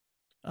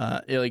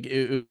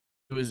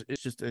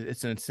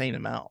 It's an insane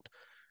amount.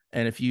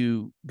 And if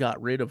you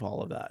got rid of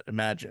all of that,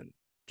 imagine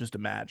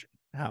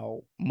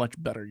how much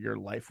better your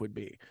life would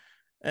be.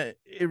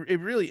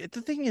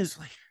 The thing is,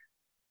 like,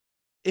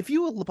 if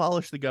you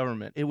abolish the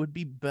government, it would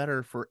be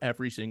better for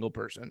every single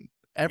person.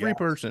 Every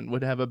person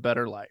would have a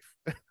better life.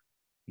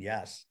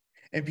 Yes.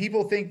 And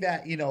people think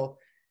that,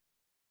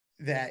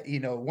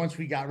 once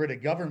we got rid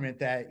of government,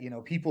 that,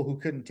 people who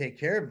couldn't take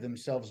care of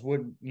themselves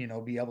wouldn't,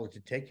 be able to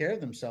take care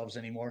of themselves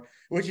anymore,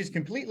 which is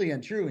completely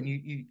untrue. And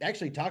you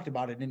actually talked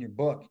about it in your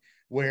book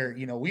where,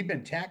 we've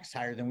been taxed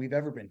higher than we've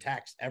ever been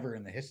taxed ever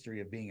in the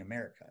history of being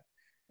America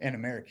and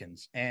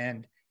Americans.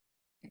 And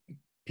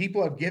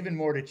people have given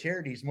more to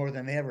charities more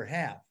than they ever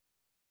have.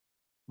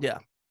 Yeah.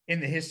 in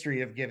the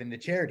history of giving to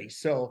charity.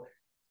 So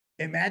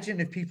imagine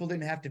if people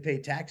didn't have to pay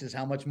taxes,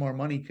 how much more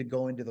money could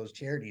go into those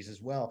charities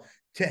as well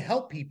to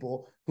help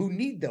people who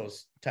need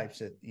those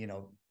types of,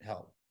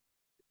 help.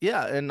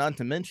 Yeah, and not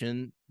to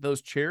mention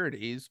those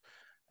charities,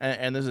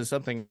 and this is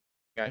something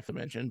I have to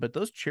mention, but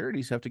those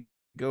charities have to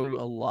go through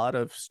a lot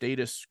of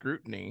status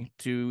scrutiny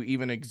to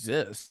even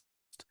exist.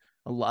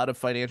 A lot of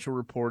financial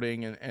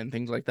reporting and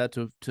things like that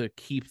to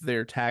keep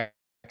their tax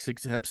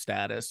exempt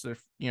status, their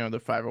the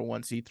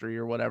 501c3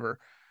 or whatever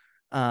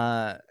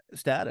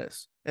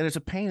status. And it's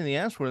a pain in the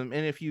ass for them.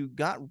 And if you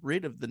got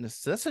rid of the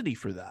necessity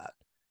for that,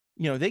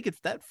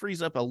 that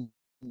frees up a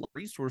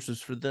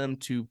resources for them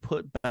to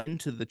put back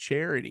into the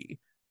charity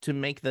to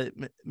make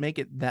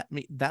it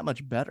that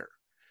much better.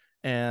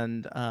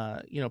 And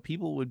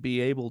people would be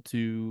able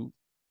to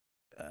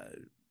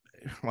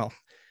well,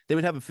 they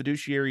would have a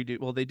fiduciary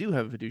duty. Well, they do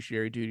have a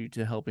fiduciary duty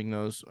to helping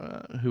those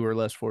who are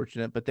less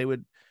fortunate, but they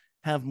would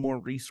have more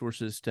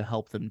resources to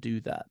help them do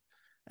that.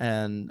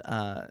 And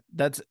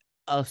that's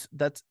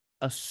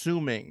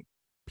assuming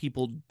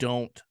people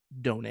don't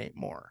donate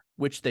more,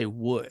 which they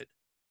would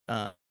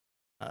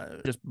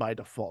just by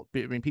default.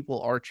 I mean,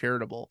 people are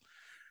charitable,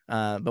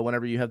 but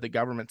whenever you have the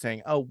government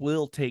saying, "Oh,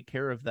 we'll take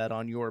care of that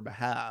on your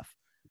behalf,"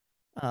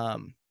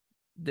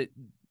 that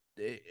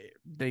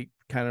they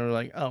kind of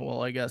like, oh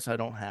well, I guess I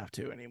don't have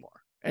to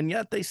anymore, and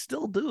yet they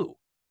still do.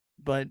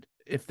 But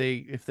if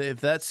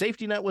that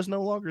safety net was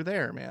no longer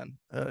there, man,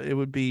 it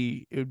would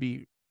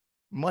be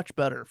much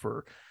better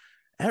for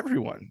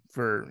everyone.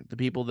 For the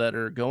people that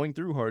are going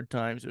through hard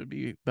times, it would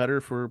be better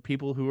for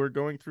people who are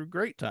going through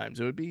great times.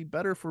 It would be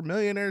better for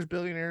millionaires,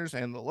 billionaires,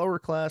 and the lower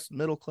class,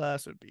 middle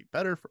class. It would be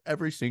better for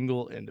every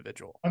single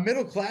individual. A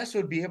middle class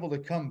would be able to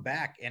come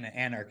back in an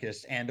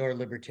anarchist and or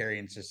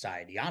libertarian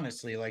society.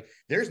 Honestly, like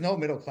there's no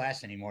middle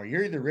class anymore.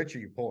 You're either rich or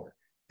you're poor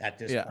at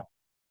this point,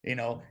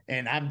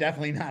 and I'm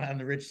definitely not on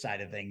the rich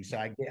side of things. So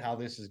I get how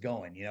this is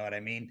going. You know what I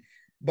mean?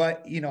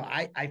 But,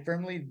 I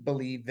firmly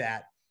believe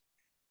that,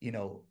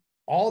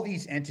 all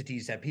these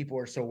entities that people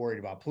are so worried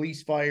about,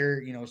 police,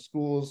 fire,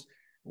 schools,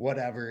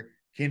 whatever,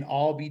 can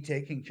all be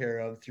taken care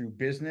of through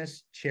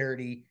business,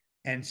 charity,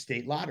 and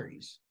state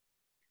lotteries.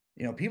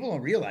 People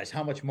don't realize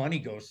how much money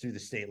goes through the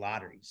state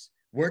lotteries.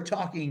 We're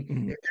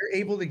talking, if they're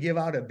able to give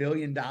out $1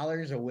 billion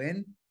a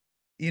win,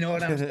 you know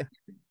what I'm saying?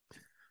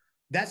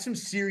 That's some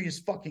serious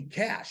fucking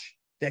cash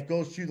that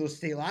goes through those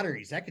state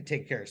lotteries. That could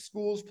take care of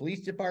schools,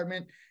 police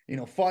department,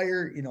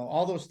 fire,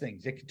 all those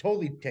things. It could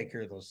totally take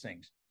care of those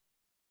things.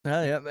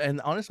 Yeah,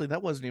 and honestly,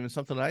 that wasn't even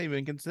something I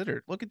even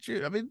considered. Look at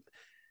you. I mean,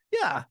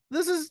 yeah,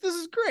 this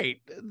is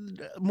great.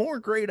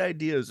 More great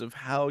ideas of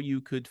how you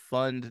could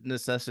fund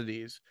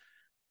necessities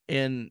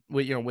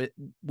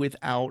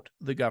without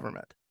the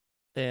government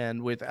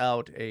and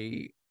without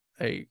a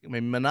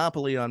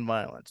monopoly on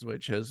violence,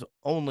 which has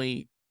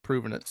only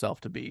proven itself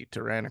to be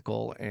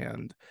tyrannical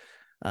and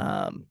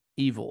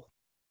evil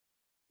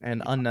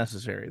and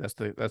unnecessary. That's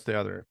the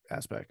other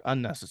aspect.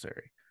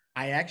 Unnecessary.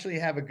 I actually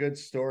have a good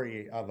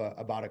story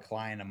about a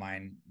client of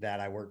mine that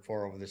I worked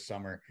for over the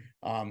summer.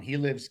 He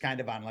lives kind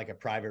of on like a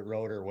private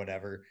road or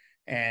whatever,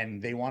 and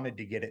they wanted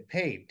to get it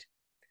paved.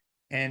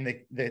 And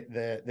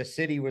the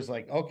city was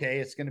like, okay,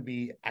 it's going to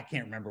be, I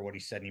can't remember what he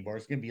said anymore.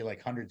 It's going to be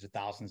like hundreds of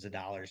thousands of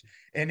dollars.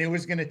 And it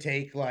was going to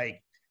take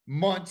like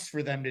months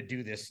for them to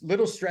do this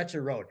little stretch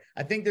of road.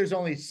 I think there's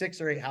only 6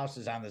 or 8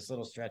 houses on this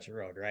little stretch of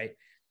road, right?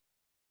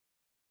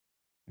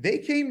 They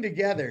came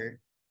together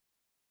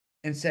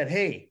and said,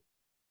 hey,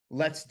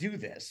 let's do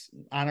this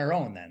on our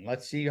own then.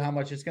 Let's see how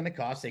much it's going to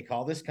cost. They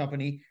call this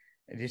company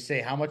and just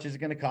say, how much is it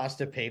going to cost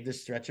to pave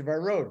this stretch of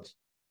our roads?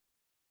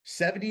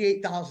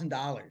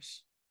 $78,000.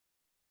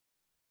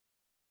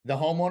 The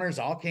homeowners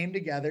all came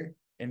together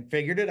and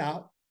figured it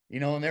out,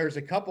 and there was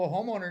a couple of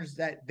homeowners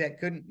that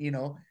couldn't,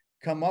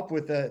 come up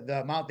with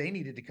the amount they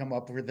needed to come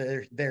up with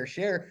their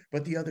share,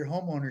 but the other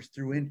homeowners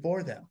threw in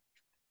for them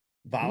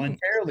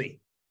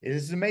voluntarily. It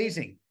is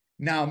amazing.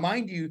 Now,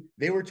 mind you,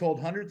 they were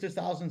told hundreds of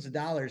thousands of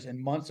dollars and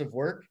months of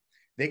work.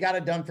 They got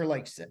it done for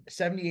like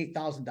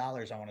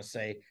 $78,000, I want to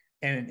say,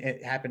 and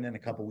it happened in a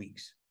couple of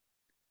weeks.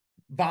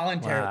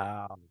 Voluntarily.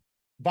 Wow.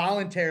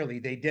 Voluntarily,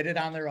 they did it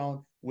on their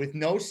own with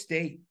no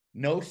state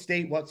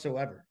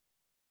whatsoever.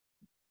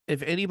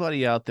 If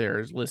anybody out there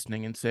is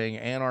listening and saying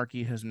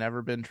anarchy has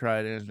never been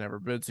tried and has never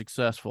been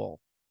successful,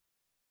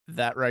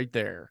 that right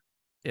there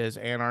is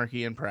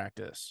anarchy in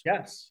practice.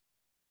 Yes.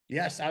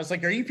 I was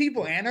like, are you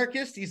people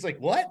anarchists? He's like,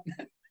 what?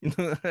 It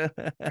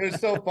was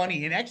so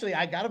funny. And actually,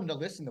 I got him to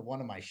listen to one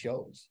of my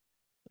shows.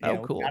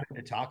 Cool. We got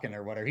into talking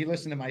or whatever. He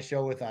listened to my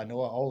show with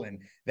Noah Olin.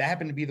 That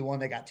happened to be the one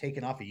that got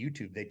taken off of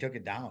YouTube. They took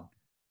it down.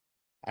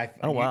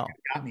 Wow. YouTube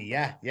got me.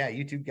 Yeah.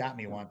 YouTube got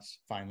me once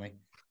finally.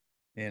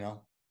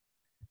 But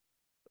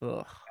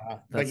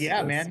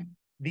yeah, man,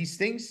 these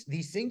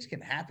things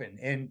can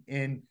happen,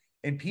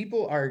 and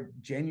people are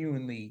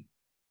genuinely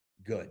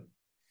good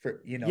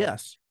for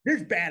Yes.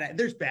 There's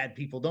bad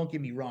people. Don't get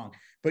me wrong,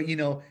 but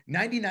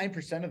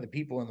 99% of the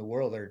people in the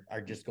world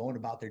are just going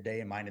about their day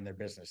and minding their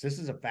business. This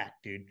is a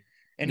fact, dude.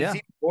 And it's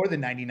even more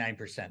than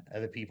 99%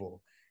 of the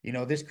people.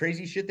 This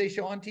crazy shit they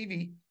show on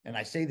TV, and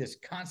I say this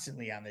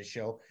constantly on this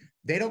show,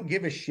 they don't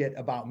give a shit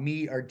about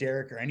me or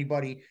Derek or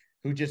anybody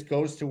who just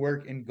goes to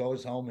work and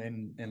goes home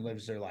and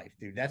lives their life,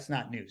 dude. That's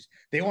not news.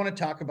 They want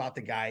to talk about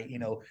the guy,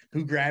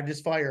 who grabbed his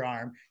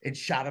firearm and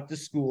shot up the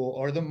school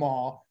or the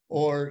mall,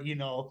 or,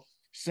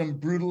 some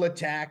brutal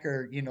attack,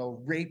 or,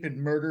 rape and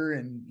murder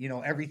and,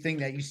 everything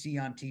that you see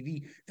on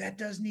TV. That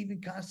doesn't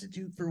even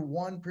constitute for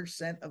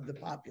 1% of the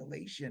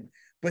population,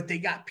 but they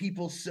got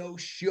people so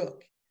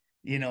shook,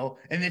 and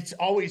it's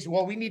always,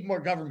 well, we need more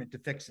government to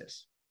fix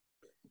this.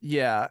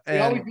 Yeah. We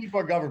always need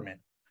more government.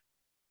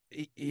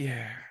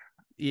 Yeah.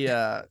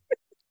 Yeah.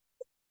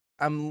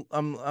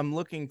 I'm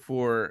looking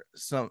for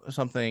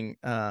something.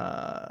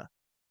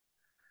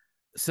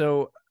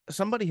 So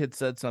somebody had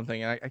said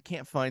something. I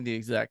can't find the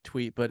exact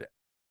tweet, but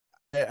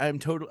I'm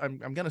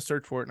going to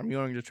search for it, and I'm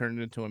going to turn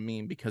it into a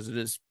meme because it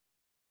is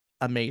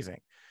amazing.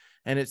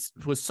 And it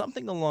was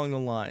something along the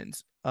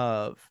lines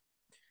of,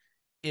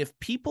 if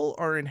people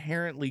are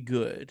inherently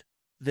good,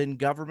 then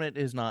government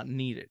is not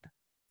needed.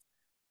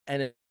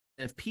 And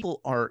if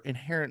people are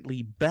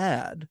inherently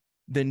bad,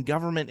 then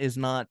government is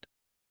not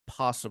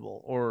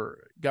possible,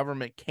 or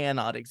government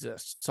cannot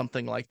exist,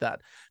 something like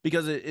that.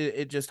 Because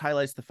it just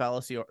highlights the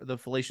fallacy, or the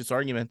fallacious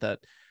argument that,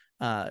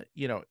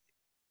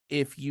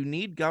 if you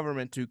need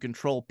government to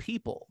control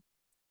people,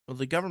 well,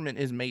 the government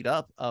is made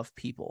up of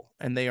people,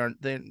 and they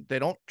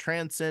don't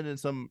transcend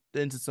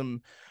into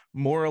some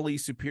morally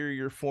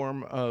superior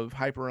form of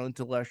hyper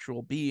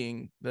intellectual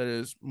being that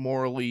is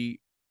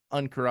morally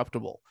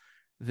uncorruptible.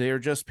 They're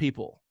just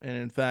people, and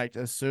in fact,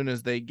 as soon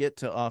as they get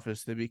to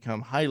office, they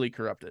become highly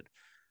corrupted,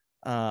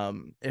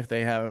 if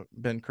they haven't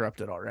been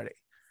corrupted already.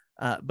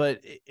 But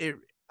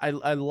I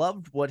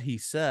loved what he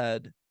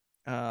said,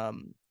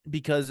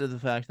 because of the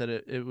fact that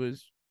it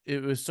was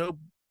so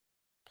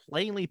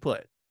plainly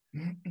put.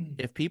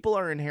 If people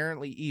are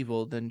inherently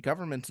evil, then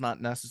government's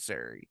not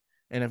necessary.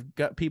 And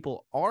if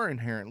people are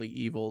inherently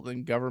evil,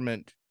 then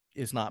government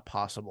is not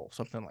possible.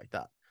 Something like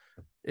that.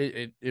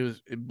 It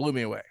blew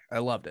me away. I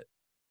loved it.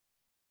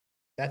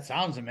 That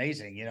sounds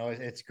amazing.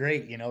 It's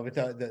great, but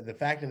the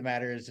fact of the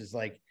matter is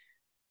like,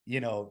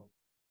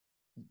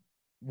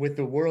 with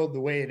the world the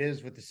way it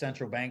is, with the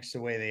central banks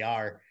the way they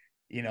are,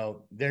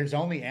 there's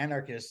only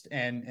anarchist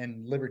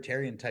and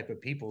libertarian type of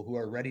people who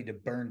are ready to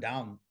burn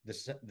down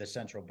the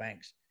central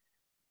banks.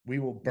 We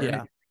will burn it to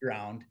the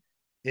ground.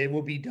 It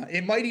will be done.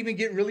 It might even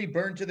get really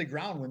burned to the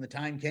ground when the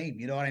time came.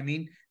 You know what I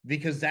mean?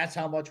 Because that's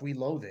how much we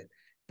loathe it.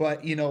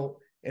 But,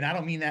 and I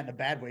don't mean that in a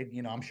bad way.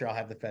 I'm sure I'll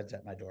have the feds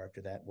at my door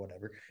after that,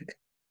 whatever.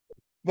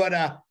 But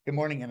good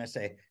morning,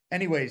 NSA.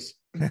 Anyways,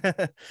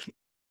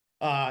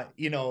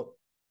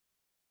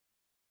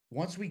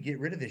 once we get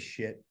rid of this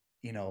shit,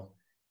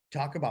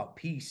 talk about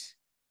peace,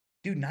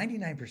 dude,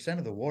 99%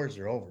 of the wars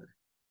are over.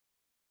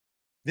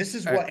 This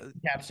is what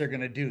caps are going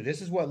to do. This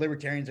is what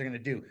libertarians are going to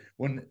do.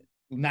 When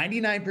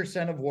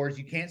 99% of wars,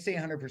 you can't say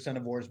 100%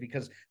 of wars,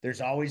 because there's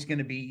always going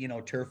to be,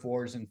 turf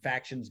wars and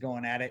factions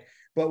going at it.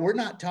 But we're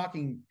not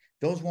talking,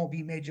 those won't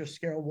be major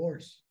scale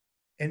wars.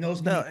 And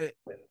those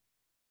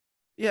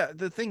yeah,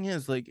 the thing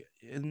is, like,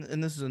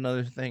 and this is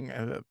another thing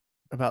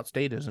about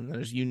statism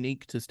that is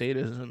unique to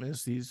statism,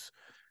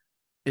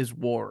 is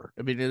war.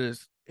 I mean, it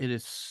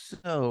is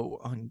so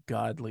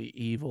ungodly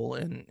evil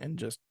and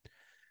just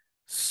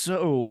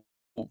so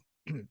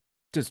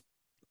just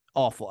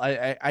awful.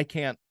 I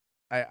can't,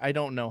 I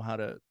don't know how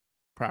to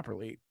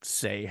properly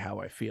say how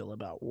I feel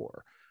about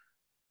war.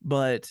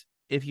 But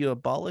if you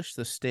abolish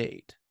the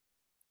state,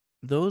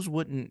 those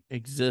wouldn't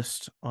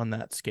exist on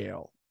that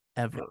scale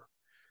ever.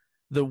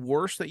 The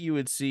worst that you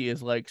would see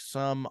is like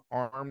some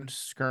armed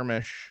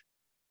skirmish,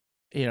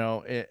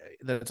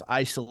 that's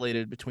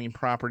isolated between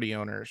property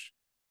owners.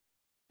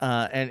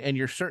 And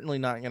you're certainly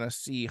not going to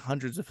see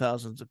hundreds of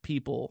thousands of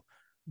people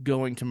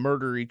going to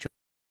murder each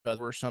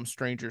other or some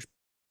stranger's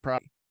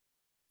property.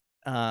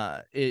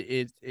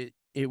 It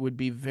would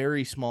be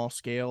very small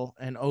scale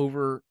and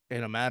over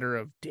in a matter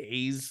of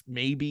days,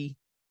 maybe.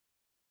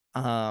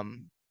 I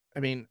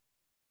mean,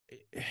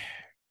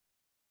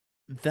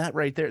 that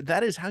right there,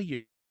 that is how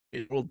you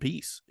world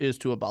peace, is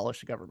to abolish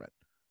the government.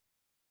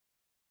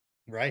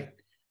 Right.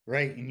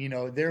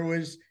 And there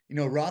was,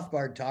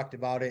 Rothbard talked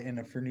about it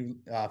in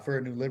for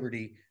a New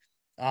Liberty,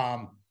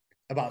 about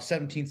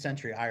 17th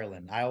century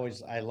Ireland.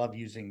 I love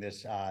using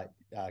this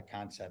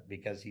concept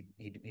because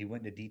he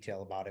went into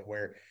detail about it,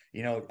 where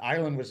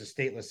Ireland was a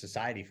stateless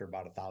society for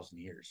about 1,000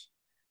 years,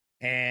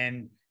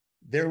 and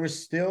there was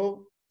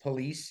still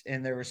police,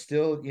 and there was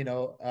still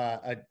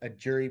a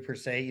jury per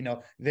se.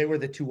 They were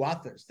the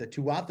Tuathas. The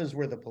Tuathas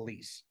were the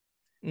police.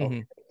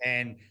 Okay.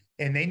 And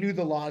they knew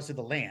the laws of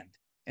the land,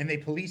 and they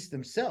policed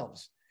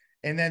themselves.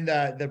 And then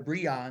the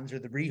Brehons, or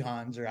the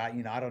Brehons, or I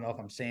don't know if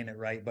I'm saying it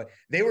right, but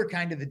they were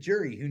kind of the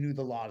jury who knew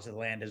the laws of the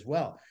land as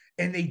well.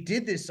 And they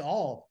did this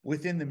all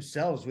within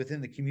themselves,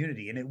 within the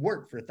community, and it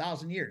worked for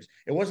 1,000 years.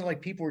 It wasn't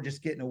like people were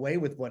just getting away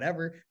with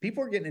whatever.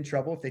 People were getting in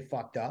trouble if they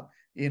fucked up,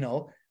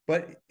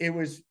 but it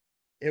was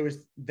it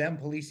was them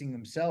policing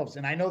themselves.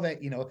 And I know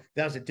that,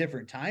 that was a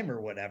different time or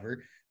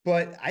whatever,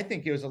 but I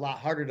think it was a lot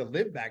harder to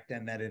live back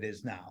then than it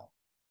is now.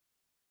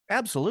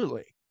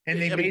 Absolutely. And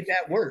they I mean, made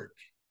that work.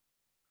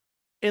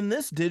 in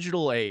this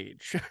digital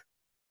age,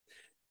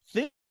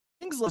 things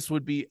like this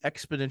would be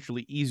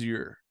exponentially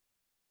easier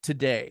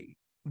today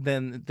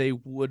than they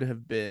would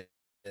have been,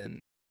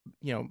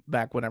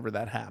 back whenever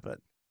that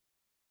happened.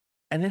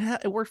 And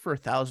it worked for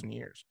 1,000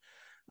 years.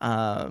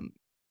 Um,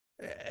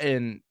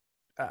 and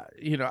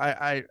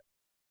I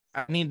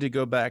need to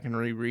go back and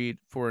reread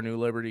For a New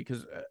Liberty,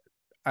 because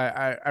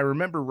I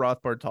remember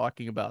Rothbard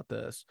talking about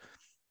this.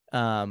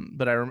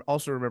 But I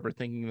also remember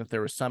thinking that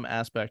there was some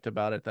aspect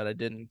about it that I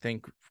didn't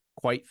think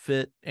quite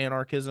fit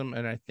anarchism,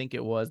 and I think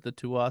it was the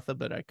Tuatha,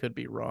 but I could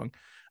be wrong.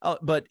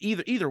 But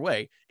either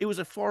way, it was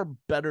a far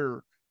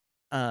better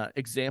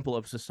example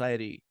of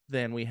society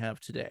than we have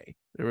today.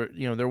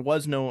 There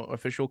was no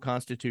official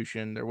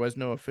constitution, there was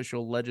no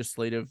official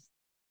legislative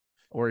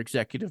or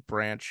executive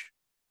branch.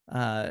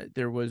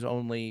 There was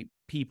only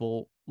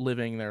people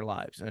living their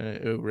lives, and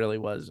it really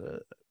was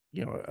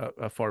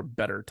a far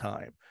better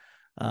time.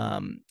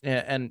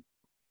 And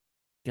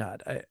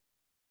God,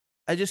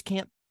 I just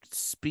can't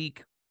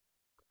speak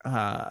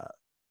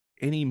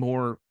any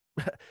more.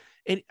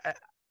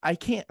 I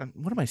can't.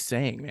 What am I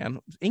saying, man?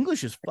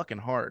 English is fucking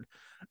hard.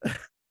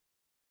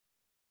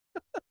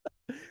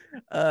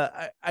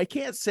 I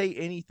can't say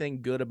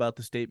anything good about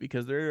the state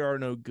because there are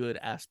no good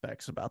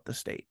aspects about the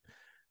state.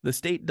 The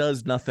state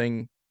does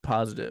nothing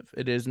positive.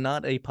 It is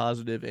not a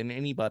positive in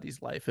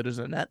anybody's life. It is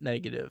a net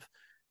negative.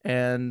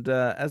 And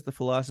as the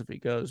philosophy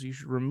goes, you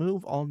should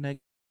remove all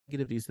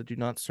negativities that do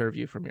not serve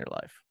you from your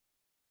life.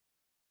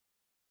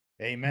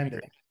 Amen to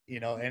that.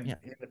 And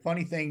the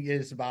funny thing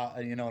is about,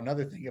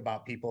 another thing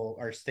about people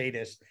are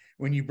statists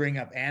when you bring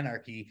up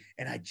anarchy.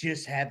 And I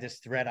just had this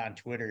thread on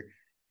Twitter,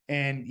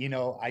 and,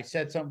 I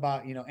said something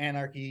about,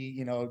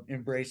 anarchy,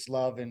 embrace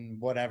love and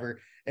whatever.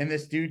 And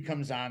this dude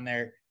comes on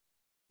there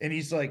and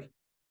he's like,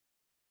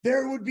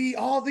 there would be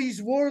all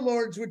these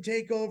warlords would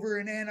take over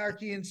in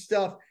anarchy and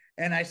stuff.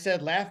 And I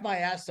said, laugh my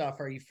ass off.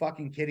 Are you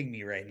fucking kidding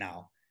me right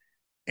now?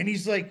 And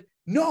he's like,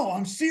 no,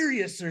 I'm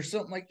serious, or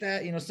something like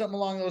that, something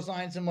along those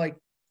lines. I'm like,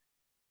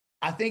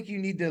 I think you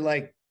need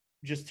to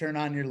just turn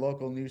on your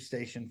local news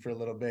station for a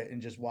little bit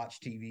and just watch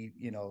TV,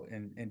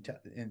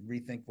 and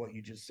rethink what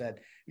you just said,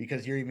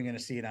 because you're even going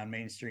to see it on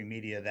mainstream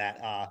media that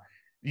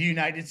the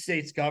United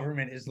States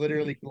government is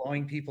literally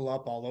blowing people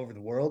up all over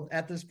the world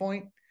at this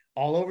point,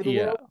 all over the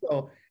world.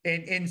 So,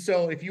 and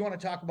so if you want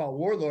to talk about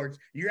warlords,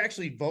 you're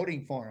actually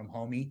voting for them,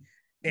 homie.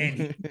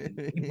 And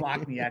he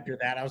blocked me after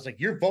that. I was like,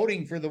 you're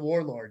voting for the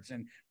warlords,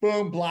 and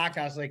boom, block.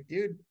 I was like,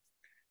 dude,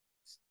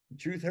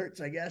 truth hurts,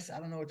 I guess. I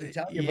don't know what to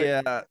tell you.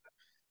 Yeah.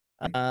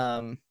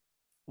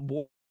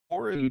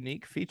 War is a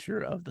unique feature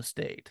of the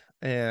state.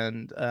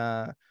 And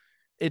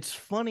it's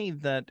funny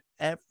that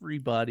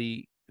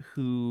everybody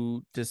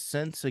who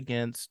dissents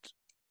against,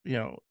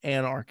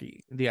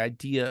 anarchy, the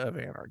idea of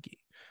anarchy,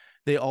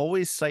 they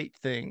always cite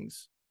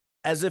things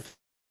as if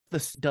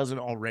this doesn't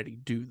already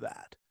do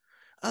that.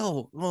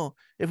 Oh, well,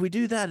 if we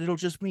do that, it'll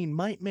just mean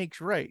might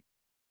makes right.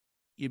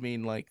 You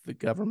mean like the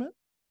government?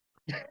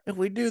 If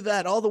we do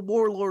that, all the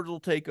warlords will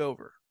take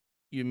over.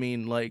 You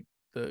mean like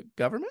the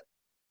government?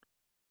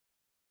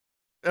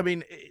 I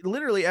mean,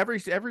 literally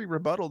every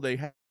rebuttal they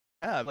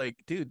have, like,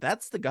 dude,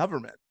 that's the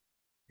government.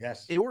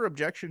 Yes. Your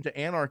objection to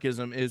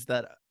anarchism is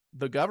that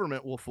the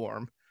government will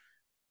form.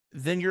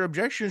 Then your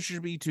objection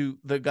should be to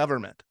the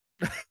government.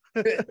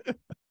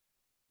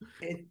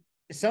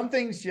 Some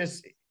things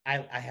just,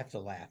 I have to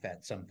laugh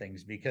at some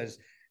things, because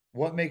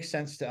what makes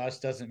sense to us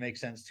doesn't make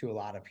sense to a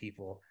lot of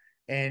people.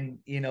 And,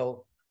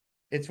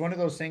 it's one of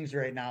those things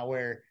right now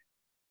where,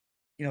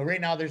 right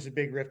now there's a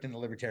big rift in the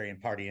Libertarian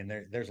Party, and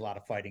there's a lot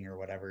of fighting or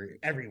whatever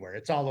everywhere.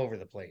 It's all over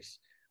the place,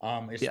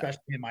 especially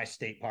in my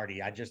state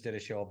party. I just did a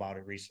show about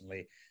it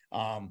recently.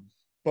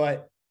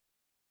 But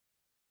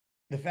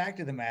the fact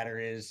of the matter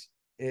is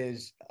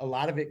a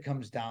lot of it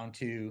comes down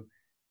to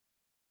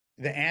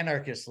the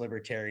anarchist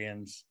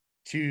libertarians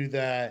to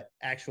the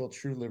actual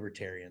true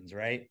libertarians,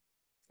 right?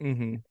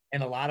 Mm-hmm.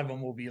 And a lot of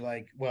them will be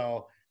like,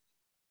 well,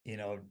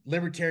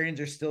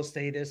 libertarians are still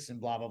statists and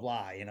blah, blah,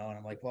 blah, and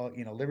I'm like, well,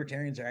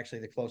 libertarians are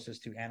actually the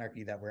closest to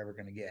anarchy that we're ever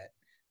going to get.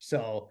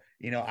 So,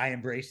 I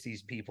embrace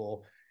these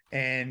people.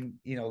 And,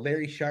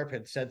 Larry Sharp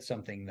had said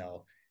something,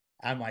 though,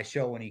 on my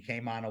show when he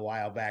came on a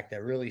while back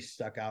that really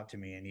stuck out to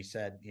me. And he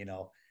said,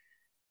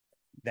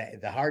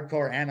 that the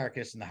hardcore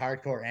anarchists and the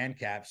hardcore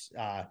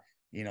ANCAPs,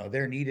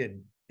 they're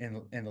needed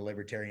in the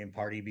Libertarian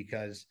Party,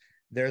 because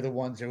they're the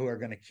ones who are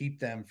going to keep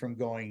them from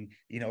going,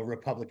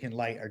 Republican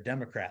light or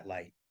Democrat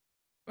light.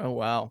 Oh,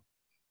 wow.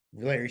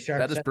 Larry Sharp.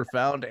 That is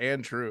profound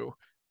and true.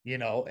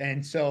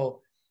 And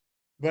so,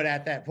 but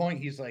at that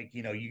point, he's like,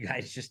 you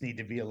guys just need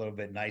to be a little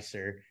bit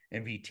nicer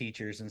and be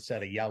teachers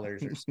instead of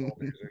yellers or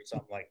scolders or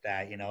something like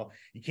that.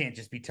 You can't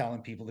just be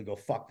telling people to go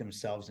fuck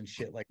themselves and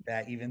shit like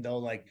that, even though,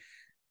 like,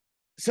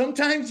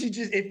 sometimes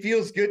it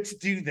feels good to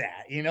do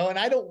that, and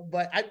I don't,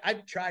 but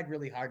I've tried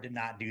really hard to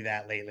not do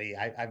that lately.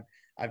 I've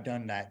I've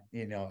done that,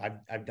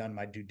 I've done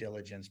my due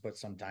diligence, but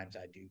sometimes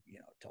I do,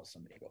 tell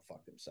somebody to go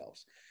fuck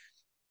themselves.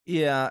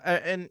 Yeah,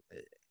 and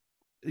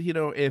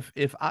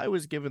if I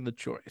was given the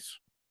choice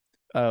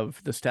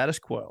of the status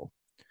quo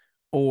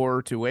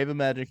or to wave a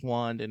magic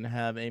wand and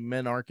have a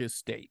minarchist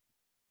state,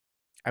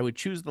 I would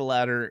choose the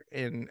latter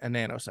in a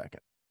nanosecond.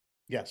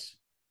 Yes.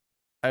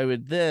 I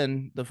would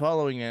then, the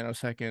following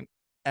nanosecond,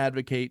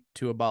 advocate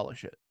to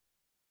abolish it.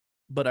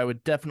 But I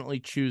would definitely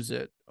choose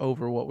it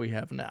over what we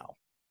have now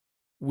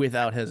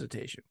without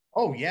hesitation.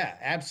 Oh yeah,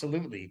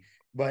 absolutely.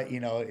 But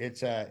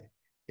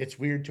it's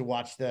weird to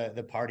watch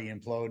the party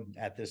implode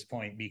at this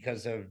point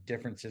because of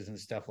differences and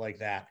stuff like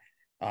that.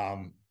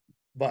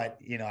 But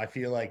I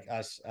feel like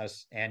us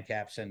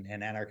ANCAPs and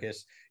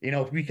anarchists,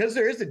 because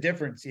there is a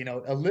difference,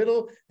 a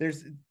little.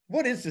 There's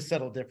what is the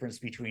subtle difference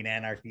between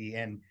anarchy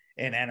and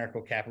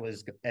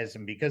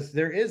anarcho-capitalism? Because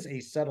there is a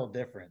subtle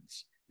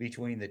difference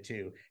between the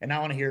two, and I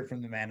want to hear it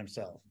from the man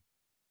himself.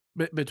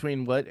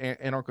 Between what,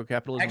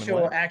 anarcho-capitalism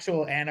and what?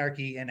 Actual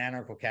anarchy and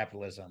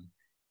anarcho-capitalism,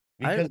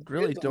 I because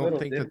really it's a don't little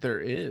think that different. there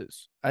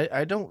is.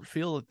 I don't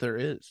feel that there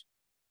is.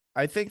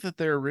 I think that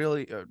there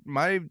really,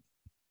 my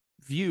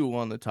view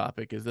on the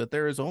topic is that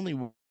there is only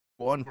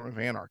one form of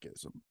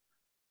anarchism.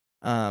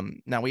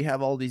 Now we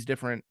have all these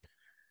different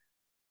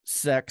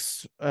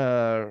sects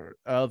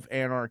of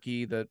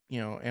anarchy that,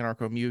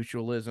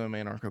 anarcho-mutualism,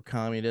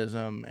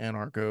 anarcho-communism,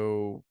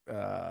 anarcho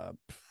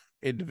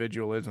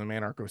individualism,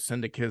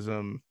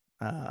 anarcho-syndicalism,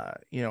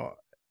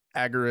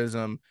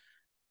 agorism.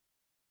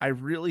 I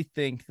really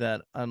think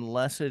that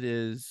unless it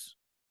is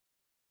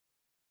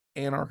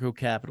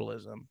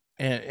anarcho-capitalism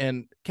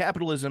and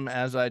capitalism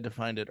as I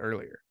defined it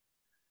earlier,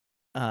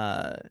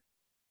 uh,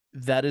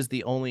 that is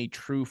the only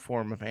true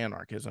form of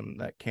anarchism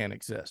that can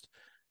exist.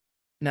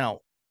 Now,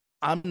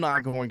 I'm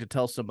not going to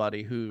tell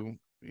somebody who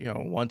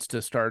wants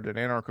to start an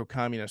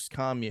anarcho-communist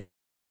commune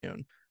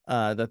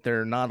that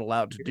they're not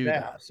allowed to do That.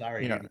 I'm that.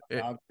 sorry, dude. My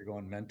dogs are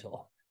going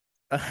mental.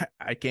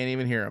 I can't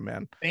even hear them,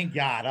 man. Thank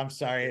God. I'm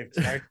sorry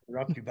to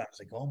interrupt you, but I was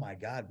like, oh my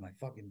God, my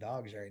fucking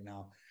dogs right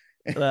now.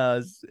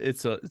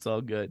 It's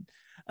all good.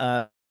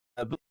 But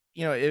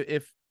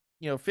if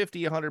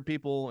 50, 100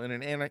 people in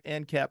an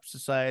ANCAP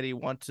society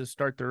want to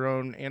start their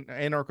own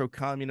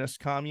anarcho-communist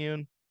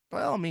commune,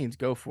 by all means,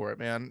 go for it,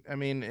 man. I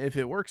mean, if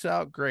it works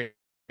out, great,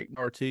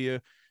 power to you.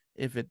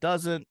 If it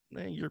doesn't,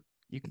 you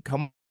can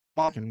come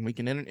on and we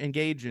can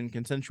engage in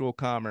consensual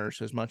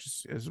commerce as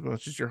much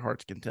as your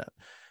heart's content.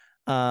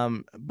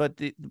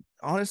 But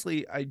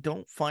honestly, I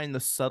don't find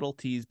the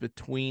subtleties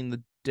between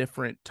the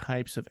different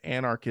types of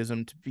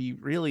anarchism to be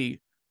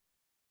really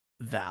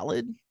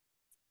valid,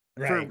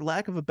 for Right.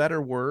 lack of a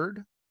better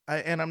word.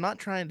 And I'm not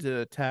trying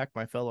to attack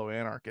my fellow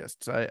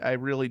anarchists. I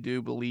really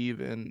do believe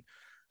in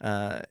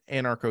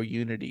anarcho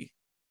unity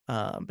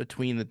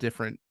between the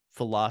different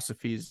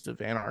philosophies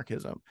of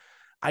anarchism.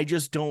 I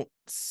just don't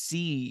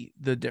see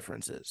the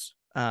differences,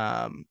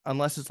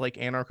 unless it's like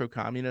anarcho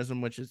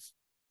communism, which is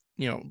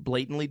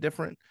blatantly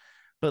different.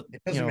 But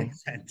It doesn't make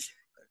sense.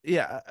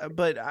 yeah,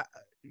 but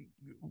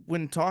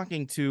when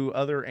talking to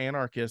other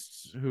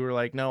anarchists who are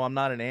like, no, I'm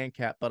not an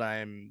ANCAP, but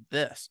I'm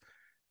this,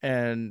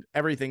 and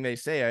everything they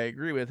say I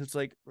agree with, it's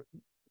like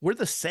we're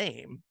the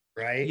same.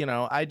 Right.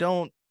 I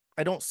don't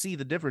see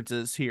the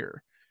differences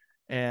here.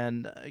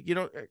 And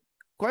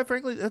quite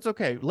frankly, that's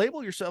okay.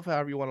 Label yourself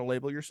however you want to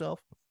label yourself.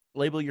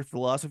 Label your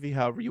philosophy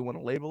however you want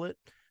to label it.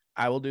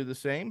 I will do the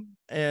same.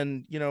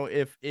 And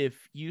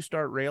if you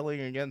start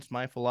railing against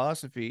my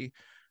philosophy,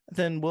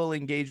 then we'll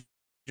engage in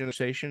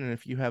conversation. And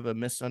if you have a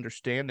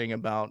misunderstanding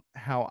about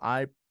how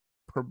I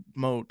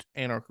promote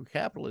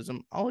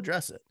anarcho-capitalism, I'll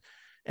address it.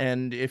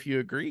 And if you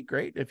agree,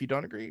 great. If you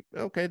don't agree,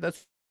 okay,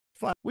 that's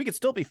fine. We could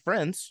still be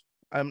friends.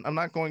 I'm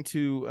not going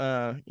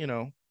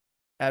to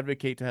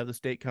advocate to have the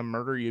state come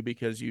murder you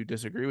because you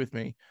disagree with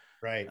me.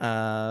 Right.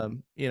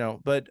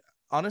 But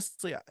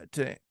honestly,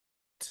 to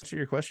answer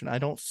your question, I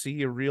don't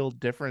see a real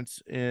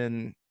difference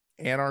in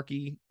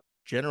anarchy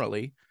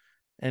generally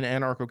and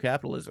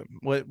anarcho-capitalism.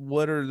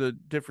 What are the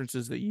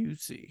differences that you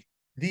see?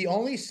 The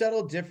only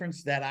subtle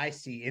difference that I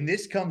see, and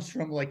this comes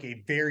from like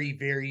a very,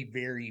 very,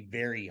 very,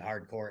 very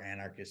hardcore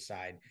anarchist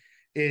side,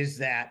 is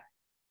that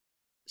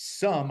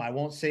some, I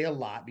won't say a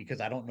lot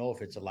because I don't know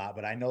if it's a lot,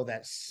 but I know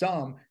that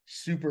some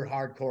super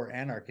hardcore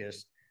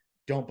anarchists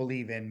don't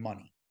believe in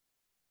money.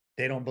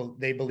 They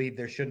believe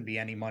there shouldn't be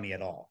any money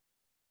at all,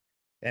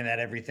 and that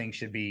everything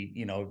should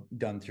be,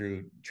 done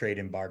through trade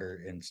and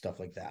barter and stuff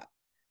like that.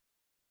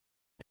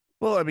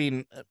 Well, I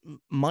mean,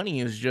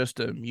 money is just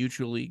a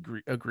mutually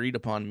agreed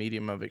upon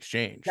medium of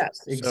exchange.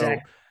 Yes, So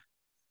exactly.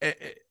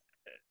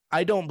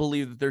 I don't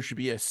believe that there should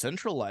be a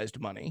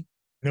centralized money.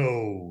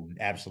 No,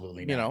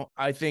 absolutely not.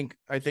 I think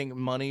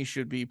money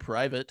should be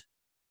private.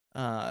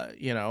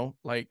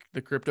 Like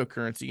the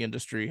cryptocurrency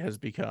industry has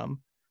become,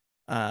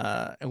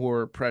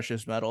 or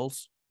precious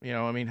metals.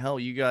 I mean, hell,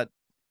 you got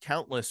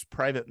countless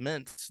private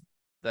mints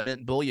that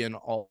mint bullion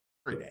all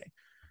every day.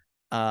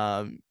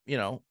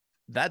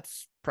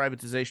 That's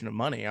privatization of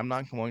money. I'm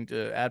not going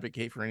to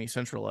advocate for any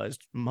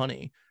centralized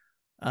money.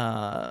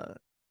 Uh,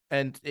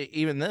 And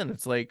even then,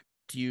 it's like,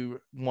 do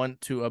you want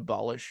to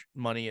abolish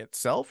money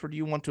itself, or do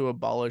you want to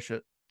abolish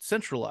a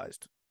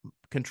centralized,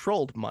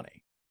 controlled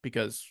money?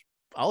 Because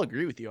I'll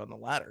agree with you on the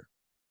latter.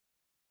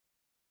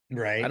 I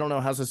Right. don't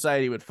know how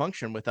society would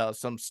function without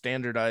some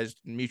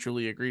standardized,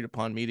 mutually agreed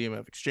upon medium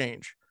of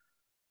exchange.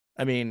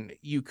 I mean,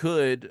 you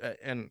could,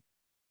 and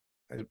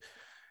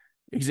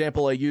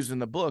example I use in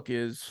the book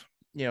is,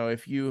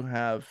 if you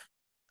have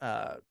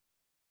uh,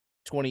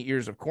 20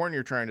 ears of corn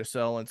you're trying to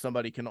sell and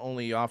somebody can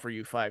only offer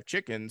you 5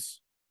 chickens,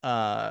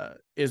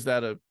 is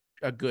that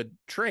a good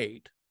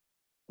trade?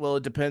 Well,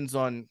 it depends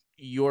on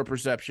your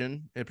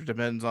perception. It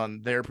depends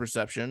on their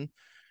perception.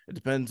 It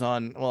depends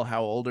on, well,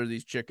 how old are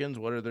these chickens?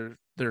 What are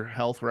their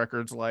health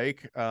records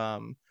like?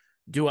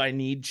 Do I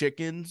need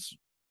chickens?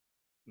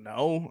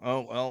 No.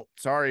 Oh, well,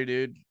 sorry,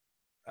 dude.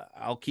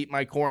 I'll keep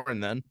my corn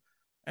then.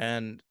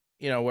 And,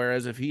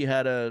 whereas if he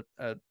had a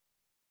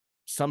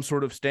some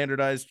sort of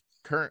standardized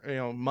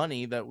current,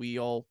 money that we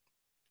all,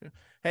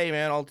 hey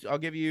man, I'll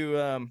give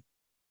you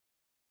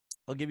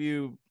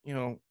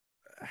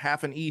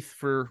half an ETH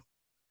for a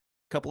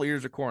couple of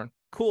ears of corn.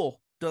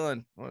 Cool,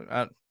 done.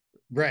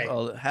 Right.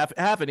 Well, half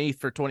an ETH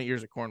for 20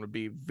 ears of corn would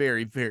be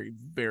very, very,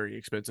 very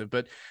expensive,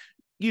 but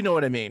you know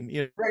what I mean.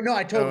 Right. No,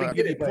 I totally I'll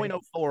get give it, you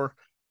but 0.04.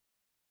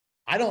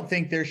 I don't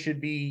think there should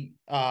be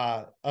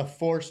a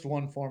forced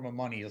one form of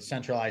money, a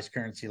centralized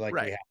currency like we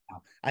Right. have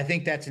now. I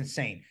think that's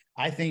insane.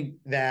 I think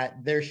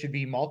that there should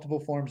be multiple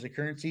forms of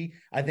currency.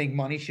 I think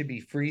money should be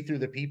free through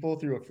the people,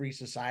 through a free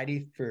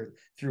society, through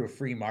a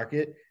free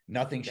market.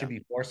 Nothing should Yeah,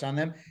 be forced on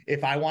them.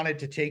 If I wanted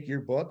to take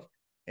your book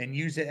and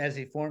use it as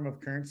a form of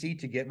currency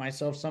to get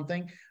myself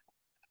something,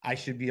 I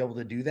should be able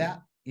to do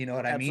that. You know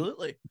what I mean?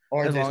 absolutely.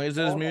 Or As this long as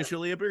it is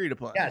mutually agreed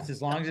upon. Yes,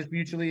 as long as it's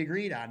mutually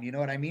agreed on. You know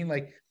what I mean?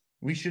 Like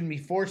we shouldn't be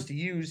forced to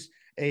use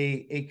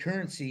a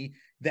currency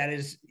that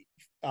is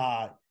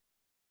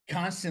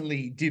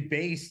constantly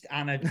debased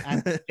on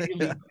a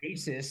daily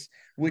basis,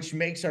 which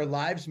makes our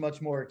lives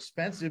much more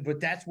expensive. But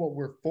that's what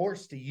we're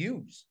forced to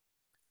use.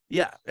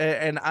 Yeah,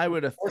 and I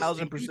would Forced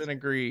to use 1,000%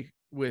 agree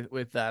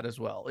with that as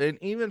well. And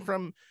even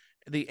from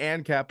the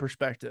ANCAP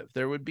perspective,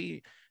 there would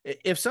be,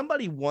 if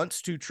somebody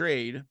wants to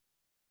trade,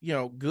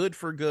 good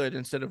for good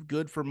instead of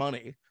good for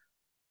money,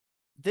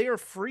 they are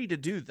free to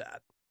do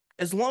that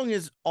as long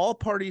as all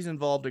parties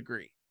involved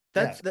agree.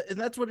 Yes. And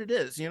that's what it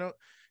is.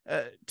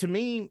 To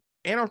me,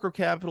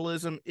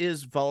 anarcho-capitalism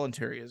is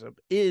voluntarism,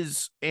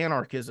 is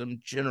anarchism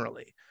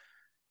generally.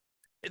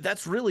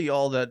 That's really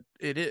all that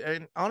it is.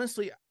 And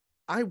honestly,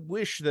 I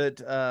wish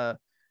that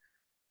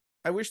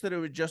it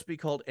would just be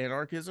called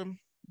anarchism,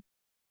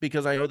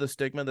 because I know the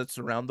stigma that's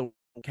around the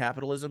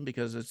capitalism,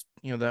 because it's,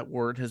 that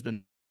word has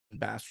been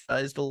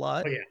bastardized a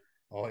lot. Oh yeah.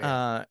 Oh yeah.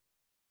 Uh,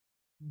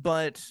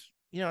 but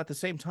at the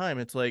same time,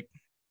 it's like,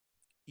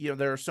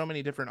 there are so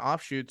many different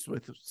offshoots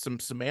with some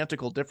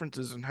semantical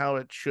differences in how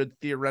it should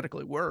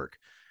theoretically work.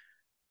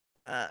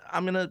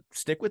 I'm gonna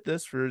stick with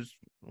this for as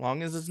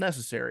long as it's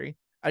necessary.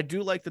 I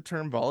do like the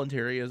term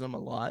voluntarism a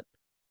lot.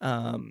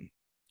 Um,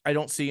 I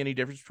don't see any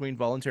difference between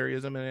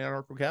voluntarism and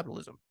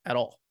anarcho-capitalism at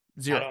all.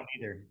 I Zero. don't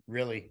either,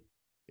 really.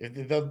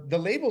 The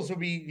labels will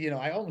be,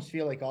 I almost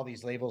feel like all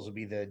these labels will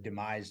be the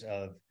demise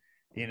of,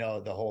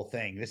 the whole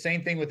thing. The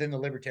same thing within the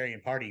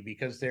Libertarian Party,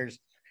 because there's,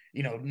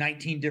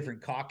 19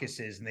 different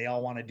caucuses and they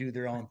all want to do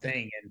their own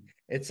thing. And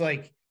it's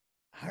like,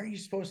 how are you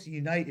supposed to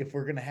unite if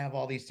we're going to have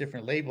all these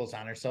different labels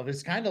on ourselves?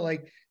 It's kind of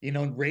like,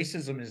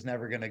 racism is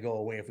never going to go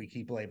away if we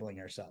keep labeling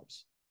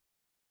ourselves.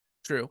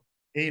 True.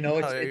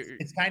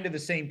 It's kind of the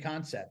same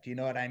concept. You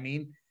know what I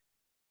mean?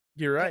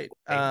 You're right.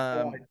 I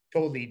don't want to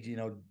totally,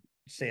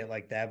 say it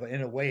like that, but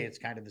in a way, it's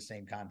kind of the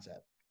same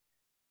concept.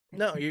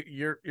 No,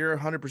 you're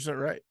 100%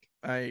 right.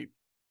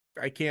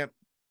 I can't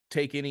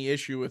take any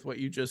issue with what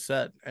you just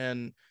said,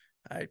 and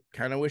I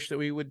kind of wish that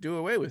we would do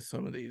away with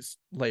some of these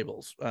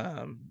labels.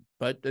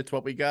 But it's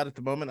what we got at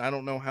the moment. I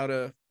don't know how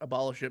to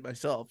abolish it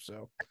myself.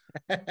 So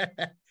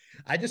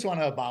I just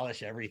want to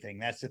abolish everything.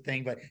 That's the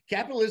thing. But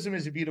capitalism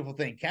is a beautiful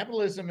thing.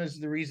 Capitalism is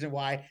the reason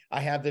why I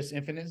have this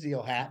Infinite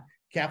Zeal hat.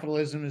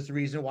 Capitalism is the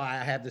reason why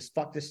I have this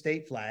fuck the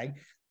state flag.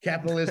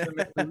 Capitalism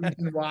is the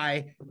reason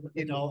why,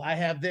 I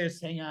have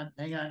this. Hang on.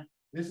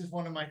 This is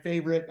one of my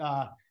favorite.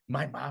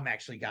 My mom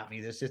actually got me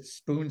this. It's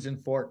Spoons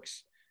and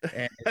Forks.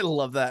 And I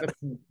love that.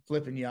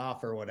 flipping you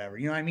off or whatever.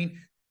 You know what I mean?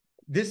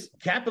 This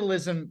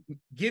capitalism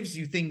gives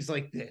you things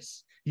like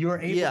this. You are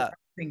able to have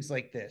things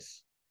like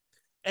this.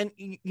 And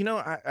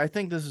I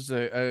think this is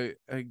a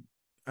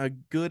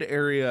good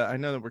area. I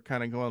know that we're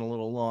kind of going a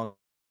little long,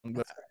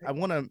 but I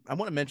want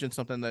to mention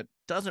something that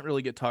doesn't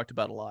really get talked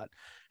about a lot,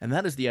 and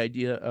that is the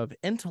idea of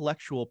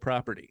intellectual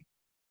property.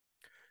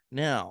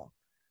 Now,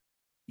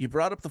 you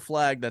brought up the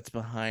flag that's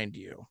behind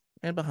you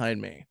and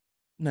behind me.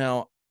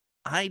 Now,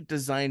 I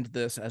designed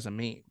this as a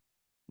meme,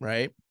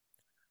 right?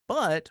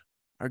 But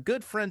our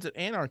good friends at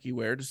Anarchy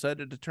Wear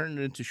decided to turn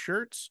it into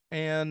shirts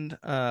and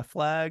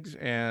flags,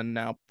 and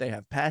now they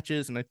have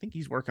patches, and I think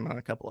he's working on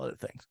a couple other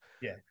things.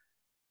 Yeah.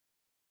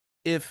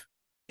 If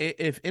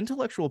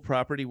intellectual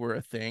property were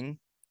a thing,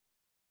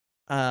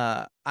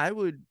 I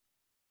would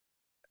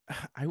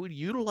I would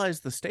utilize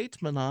the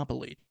state's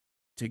monopoly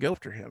to go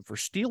after him for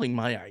stealing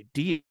my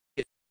idea.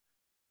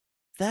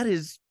 That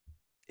is,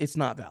 it's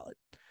not valid.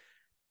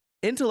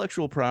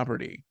 Intellectual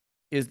property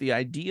is the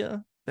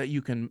idea that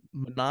you can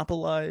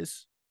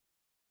monopolize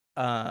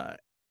uh,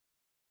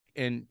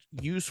 and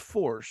use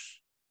force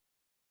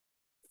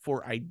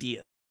for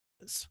ideas.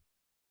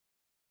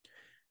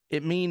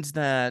 It means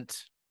that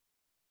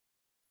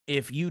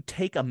if you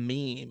take a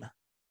meme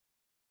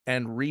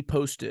and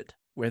repost it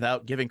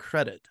without giving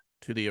credit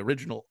to the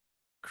original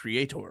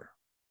creator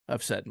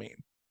of said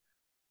meme,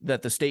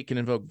 that the state can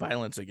invoke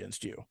violence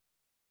against you.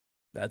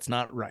 That's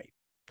not right.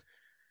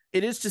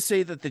 It is to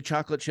say that the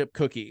chocolate chip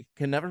cookie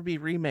can never be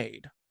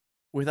remade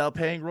without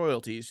paying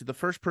royalties to the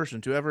first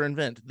person to ever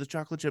invent the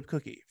chocolate chip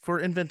cookie for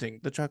inventing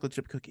the chocolate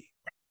chip cookie.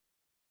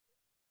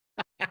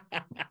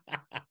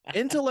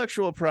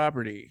 Intellectual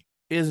property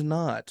is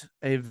not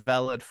a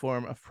valid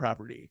form of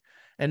property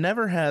and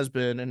never has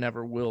been and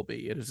never will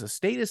be. It is a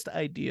statist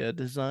idea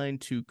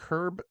designed to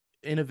curb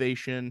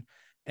innovation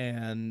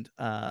and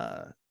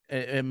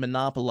it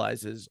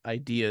monopolizes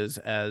ideas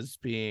as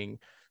being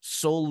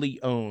solely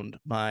owned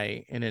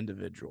by an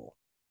individual.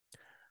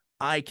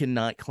 I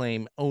cannot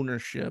claim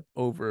ownership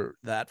over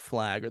that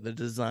flag or the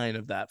design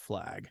of that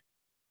flag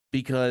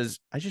because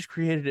I just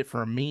created it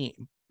for a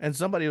meme. And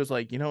somebody was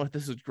like, you know what,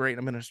 this is great.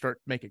 I'm going to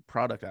start making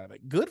product out of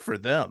it. Good for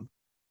them.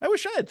 I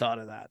wish I had thought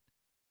of that.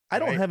 I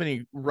don't have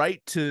any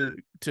right to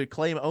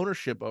claim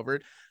ownership over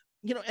it.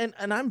 You know,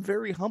 and I'm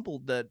very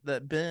humbled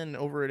that Ben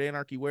over at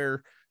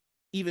Anarchy-Ware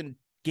even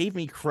gave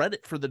me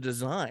credit for the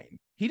design.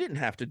 He didn't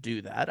have to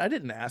do that. I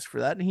didn't ask for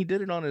that, and he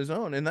did it on his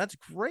own, and that's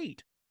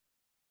great.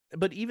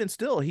 But even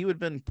still, he would have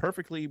been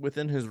perfectly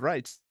within his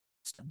rights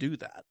to do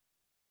that.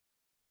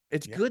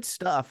 It's good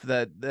stuff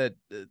that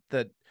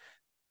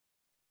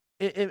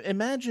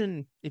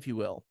imagine, if you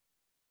will,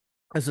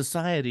 a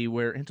society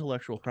where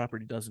intellectual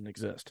property doesn't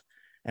exist,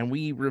 and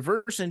we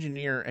reverse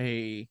engineer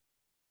a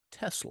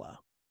Tesla,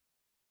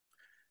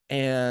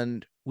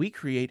 and we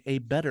create a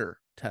better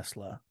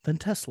Tesla than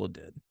Tesla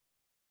did.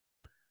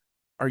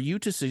 Are you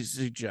to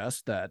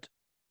suggest that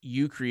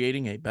you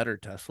creating a better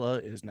Tesla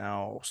is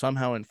now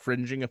somehow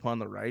infringing upon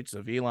the rights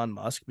of Elon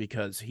Musk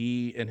because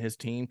he and his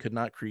team could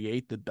not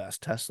create the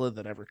best Tesla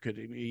that ever could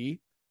be?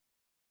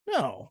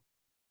 No.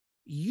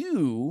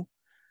 You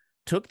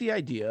took the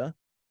idea,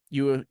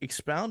 you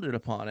expounded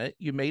upon it,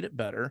 you made it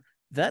better.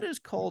 That is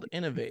called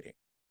innovating.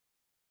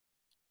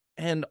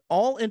 And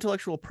all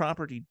intellectual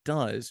property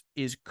does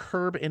is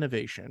curb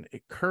innovation.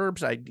 It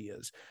curbs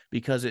ideas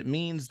because it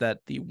means that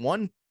the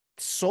one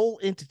sole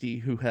entity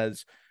who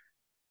has,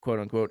 quote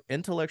unquote,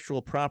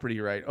 intellectual property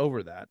right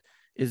over that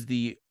is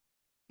the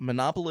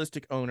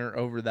monopolistic owner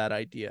over that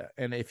idea.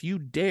 And if you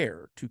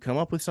dare to come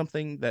up with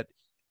something that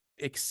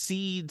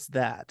exceeds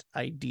that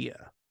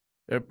idea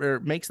or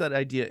makes that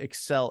idea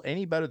excel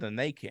any better than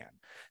they can,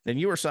 then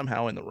you are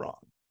somehow in the wrong.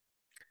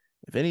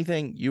 If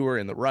anything, you are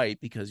in the right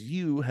because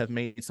you have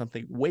made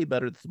something way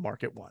better than the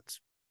market wants.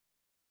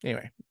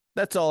 Anyway,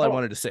 that's all I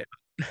wanted to say.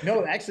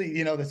 No, actually,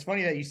 you know, that's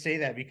funny that you say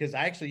that because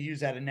I actually use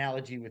that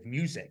analogy with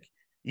music.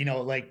 You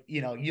know, like,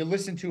 you know, you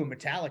listen to a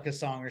Metallica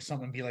song or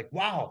something and be like,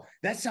 wow,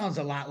 that sounds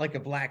a lot like a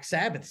Black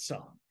Sabbath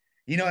song.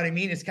 You know what I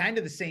mean? It's kind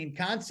of the same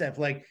concept.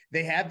 Like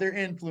they have their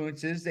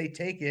influences, they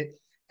take it,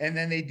 and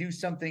then they do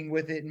something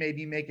with it and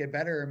maybe make it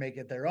better or make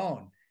it their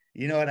own.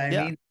 You know what I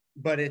mean?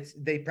 But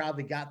they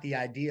probably got the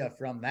idea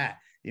from that.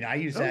 You know, I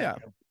use that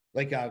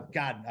like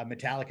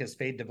Metallica's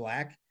Fade to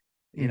Black.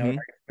 You know, are you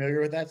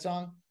familiar with that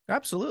song?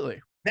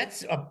 Absolutely.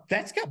 That's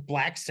got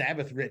Black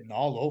Sabbath written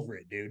all over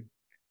it, dude.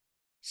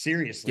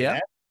 Seriously,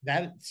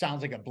 that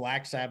sounds like a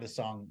Black Sabbath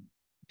song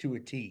to a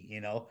T,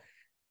 you know.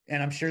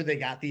 And I'm sure they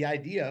got the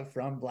idea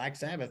from Black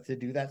Sabbath to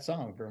do that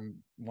song from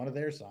one of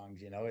their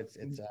songs. You know, it's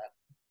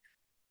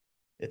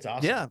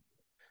awesome. Yeah,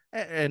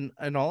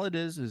 and all it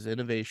is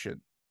innovation,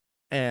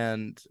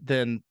 and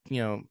then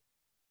you know,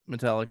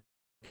 Metallica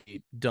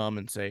dumb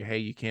and say, hey,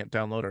 you can't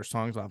download our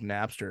songs off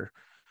Napster.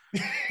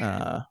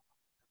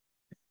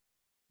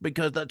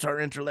 Because that's our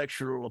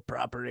intellectual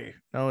property.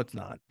 No, it's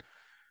not.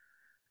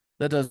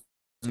 That doesn't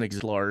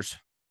exist, Lars.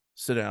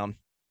 Sit down.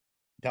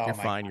 Oh, you're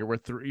fine. God.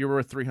 You're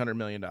worth $300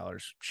 million.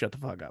 Shut the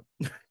fuck up.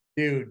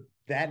 Dude,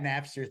 that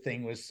Napster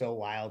thing was so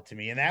wild to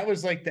me. And that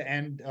was like the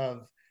end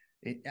of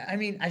I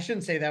mean, I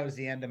shouldn't say that was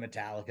the end of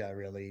Metallica,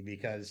 really,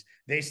 because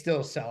they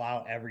still sell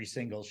out every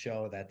single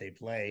show that they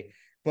play.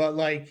 But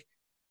like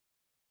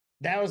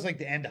that was like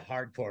the end of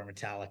hardcore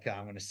Metallica,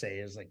 I'm gonna say.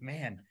 It was like,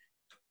 man,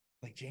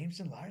 like James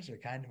and Lars are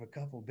kind of a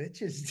couple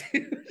bitches,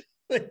 dude.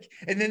 Like,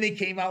 and then they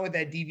came out with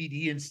that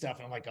DVD and stuff.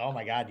 And I'm like, oh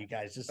my God, you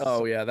guys just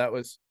yeah, that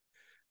was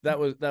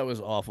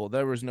awful.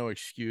 There was no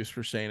excuse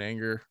for Saint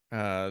Anger.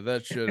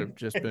 That should have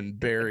just been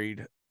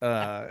buried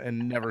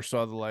and never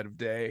saw the light of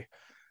day.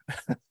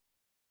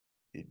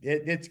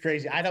 It's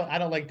crazy. I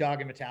don't like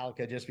Dog and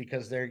Metallica just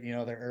because their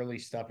early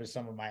stuff is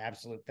some of my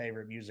absolute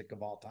favorite music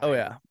of all time. Oh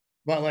yeah.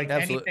 But like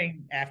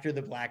anything after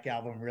the Black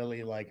Album,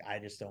 really, like I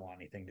just don't want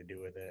anything to do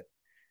with it.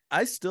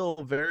 I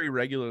still very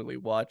regularly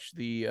watch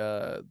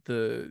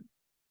the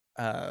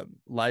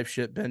live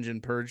shit binge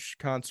and purge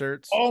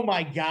concerts. Oh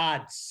my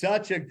God,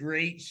 such a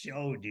great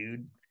show,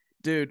 dude.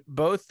 Dude,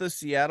 both the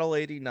Seattle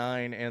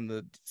 89 and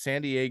the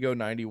San Diego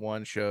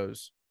 91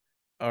 shows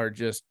are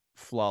just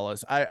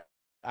flawless.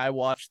 I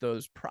watch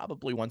those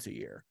probably once a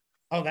year.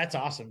 Oh, that's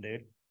awesome,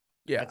 dude.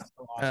 Yeah. That's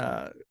so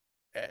awesome.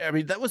 I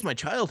mean, that was my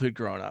childhood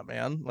growing up,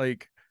 man.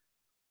 Like,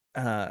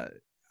 uh,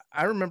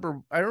 I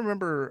remember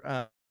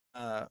my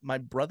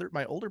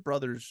older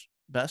brother's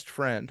best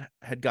friend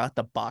had got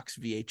the box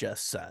VHS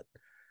set.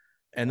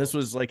 And this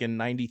was like in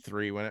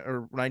 93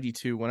 or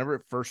 92, whenever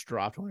it first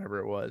dropped, whenever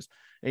it was.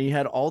 And you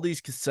had all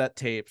these cassette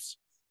tapes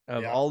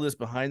of Yeah. all this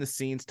behind the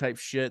scenes type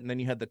shit. And then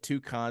you had the 2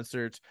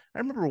 concerts. I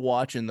remember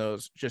watching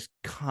those just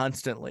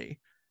constantly.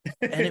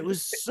 And it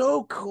was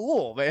so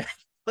cool, man.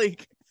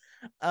 Like,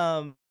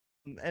 and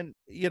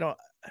whenever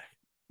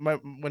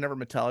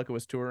Metallica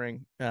was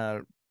touring,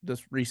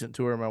 this recent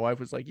tour, my wife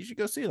was like, "You should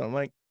go see them." I'm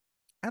like,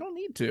 I don't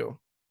need to.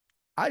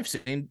 I've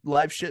seen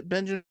live shit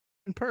binge and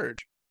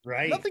purge.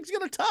 Right. Nothing's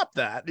gonna top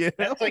that. You know?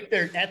 That's like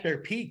they're at their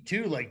peak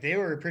too. Like they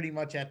were pretty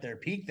much at their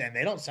peak then.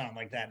 They don't sound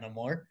like that no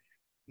more.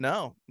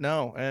 No.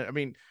 And I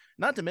mean,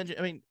 not to mention,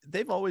 I mean,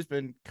 they've always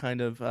been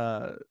kind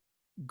of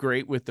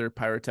great with their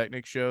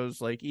pyrotechnic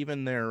shows, like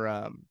even their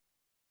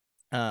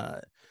uh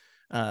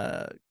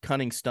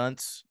Cunning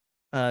Stunts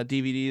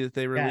DVD that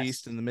they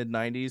released Yes. in the mid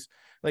 90s.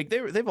 Like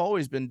they've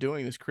always been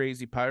doing this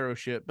crazy pyro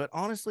shit, but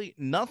honestly,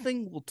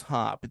 nothing will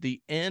top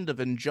the end of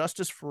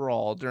Injustice for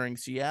All during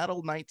Seattle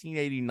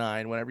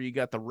 1989, whenever you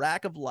got the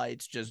rack of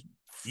lights just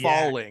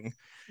Yeah. falling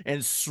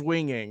and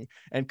swinging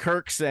and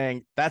Kirk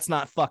saying, "That's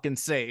not fucking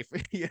safe."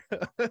 Yeah.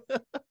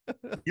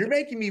 You're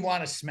making me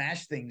want to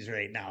smash things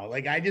right now.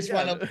 Like I just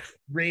want to Yeah.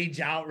 rage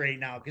out right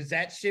now because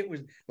that shit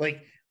was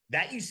like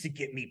that used to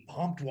get me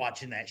pumped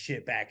watching that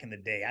shit back in the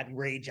day. I'd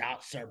rage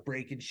out, start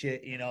breaking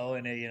shit, and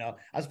I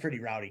was a pretty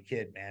rowdy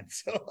kid, man.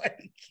 So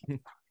like,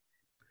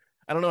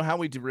 I don't know how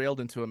we derailed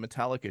into a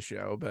Metallica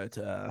show, but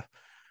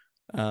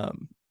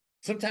um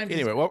sometimes it's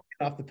anyway, well,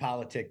 off the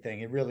politic thing.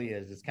 It really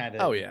is. It's kind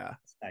of oh yeah.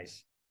 it's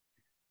nice.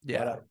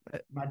 But Yeah.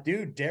 my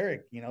dude,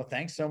 Derek,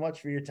 thanks so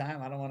much for your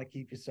time. I don't want to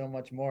keep you so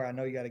much more. I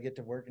know you got to get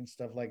to work and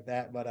stuff like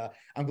that, but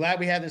I'm glad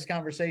we had this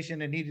conversation.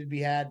 It needed to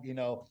be had.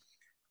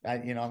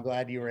 I'm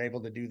glad you were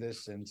able to do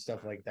this and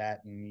stuff like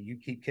that. And you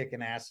keep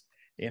kicking ass.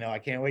 I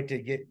can't wait to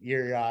get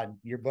your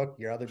book.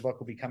 Your other book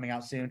will be coming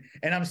out soon.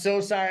 And I'm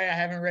so sorry I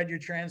haven't read your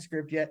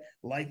transcript yet.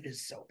 Life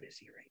is so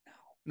busy right now.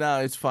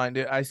 No, it's fine.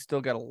 I still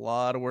got a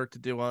lot of work to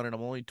do on it.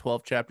 I'm only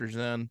 12 chapters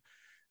in.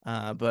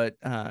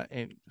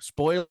 And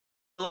spoiler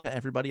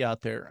everybody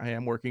out there, I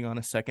am working on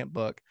a second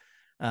book.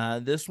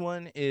 This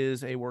one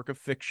is a work of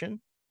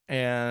fiction,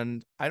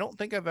 and I don't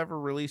think I've ever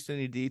released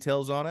any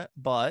details on it,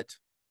 but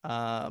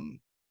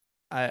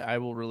I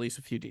will release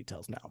a few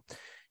details now.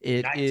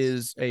 It Nice.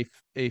 is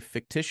a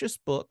fictitious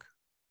book.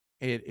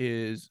 It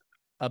is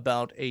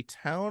about a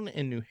town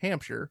in New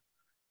Hampshire,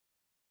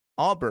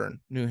 Auburn,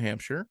 New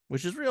Hampshire,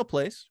 which is a real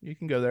place. You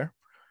can go there.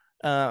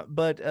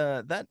 But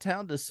that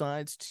town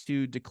decides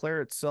to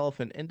declare itself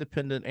an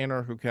independent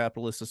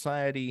anarcho-capitalist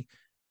society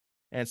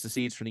and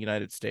secedes from the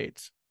United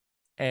States.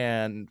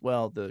 And,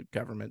 well, the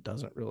government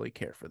doesn't really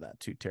care for that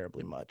too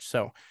terribly much.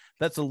 So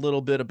that's a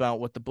little bit about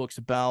what the book's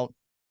about.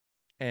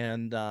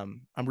 And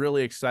I'm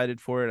really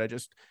excited for it. I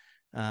just,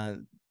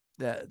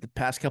 the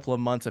past couple of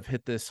months, I've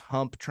hit this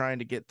hump trying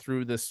to get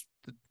through this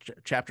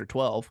chapter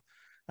 12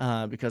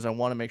 because I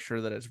want to make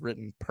sure that it's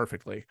written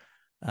perfectly.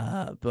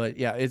 But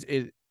yeah,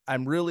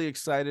 I'm really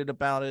excited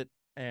about it,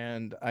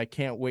 and I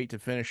can't wait to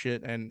finish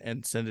it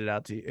and send it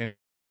out to you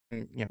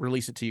and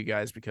release it to you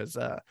guys, because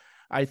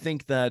I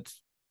think that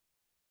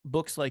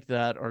books like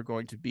that are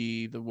going to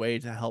be the way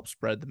to help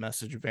spread the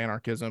message of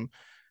anarchism.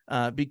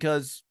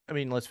 Because, I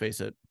mean, let's face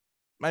it,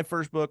 my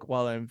first book,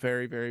 while I'm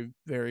very, very,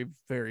 very,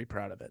 very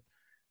proud of it,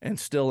 and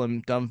still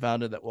am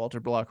dumbfounded that Walter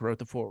Block wrote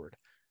the foreword,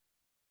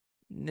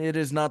 it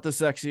is not the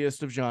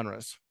sexiest of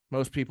genres.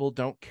 Most people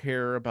don't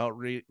care about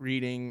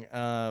reading,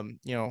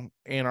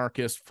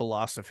 anarchist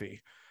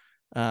philosophy,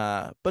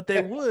 but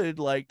they would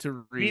like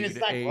to I mean, it's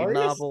read not a glorious.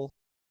 novel.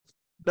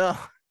 No,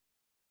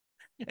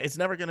 it's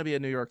never going to be a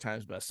New York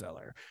Times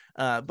bestseller.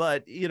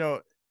 But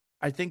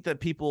I think that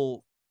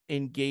people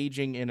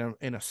engaging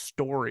in a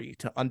story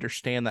to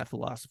understand that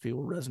philosophy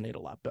will resonate a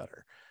lot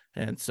better.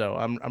 And so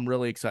I'm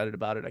really excited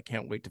about it. I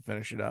can't wait to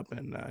finish it up,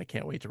 and I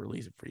can't wait to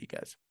release it for you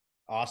guys.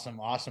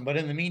 Awesome. Awesome. But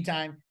in the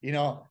meantime,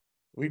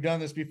 we've done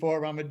this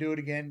before, but I'm going to do it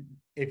again.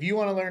 If you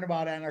want to learn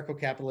about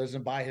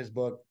anarcho-capitalism, buy his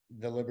book,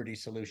 The Liberty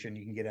Solution.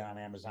 You can get it on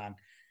Amazon.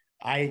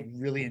 I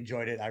really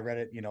enjoyed it. I read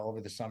it,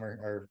 over the summer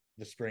or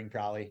the spring,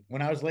 probably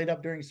when I was laid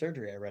up during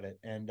surgery. I read it,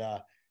 and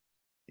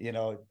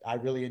I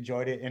really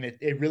enjoyed it, and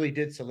it really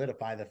did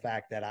solidify the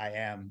fact that I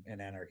am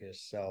an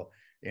anarchist. So,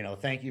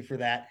 thank you for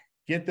that.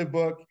 Get the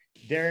book,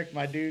 Derek,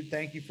 my dude.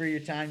 Thank you for your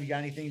time. You got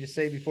anything to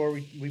say before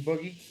we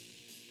boogie?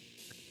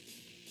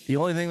 The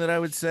only thing that I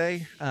would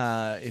say,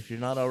 if you're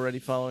not already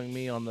following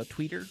me on the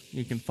Twitter,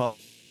 you can follow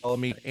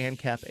me at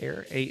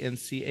ANCAPAIR,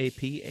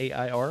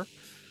 ANCAPAIR.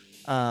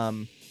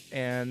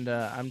 and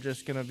I'm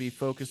just gonna be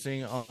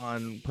focusing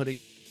on putting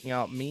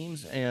out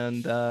memes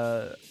and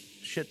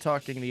shit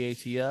talking the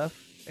ATF,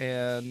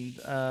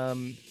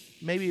 and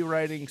maybe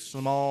writing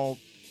small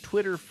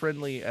Twitter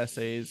friendly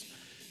essays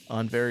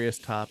on various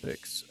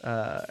topics.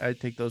 I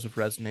think those have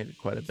resonated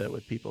quite a bit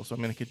with people, so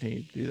I'm going to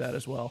continue to do that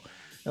as well.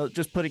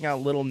 Just putting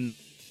out little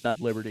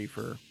liberty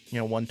for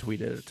one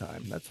tweet at a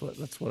time. That's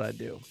what I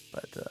do.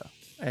 But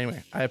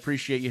anyway, I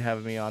appreciate you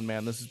having me on,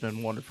 man. This has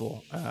been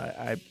wonderful.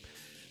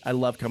 I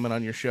love coming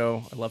on your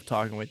show. I love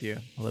talking with you.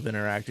 I love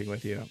interacting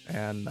with you,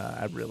 and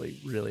I really,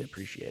 really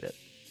appreciate it.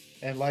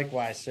 And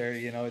likewise, sir,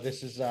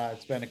 this is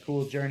it's been a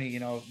cool journey,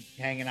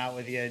 hanging out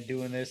with you and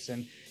doing this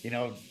and,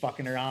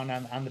 fucking around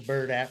on the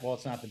Bird app. Well,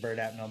 it's not the Bird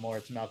app no more.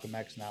 It's Malcolm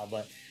X now,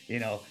 but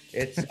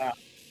it's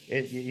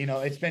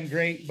it's been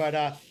great.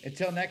 But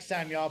until next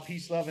time, y'all,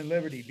 peace, love, and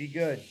liberty. Be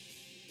good.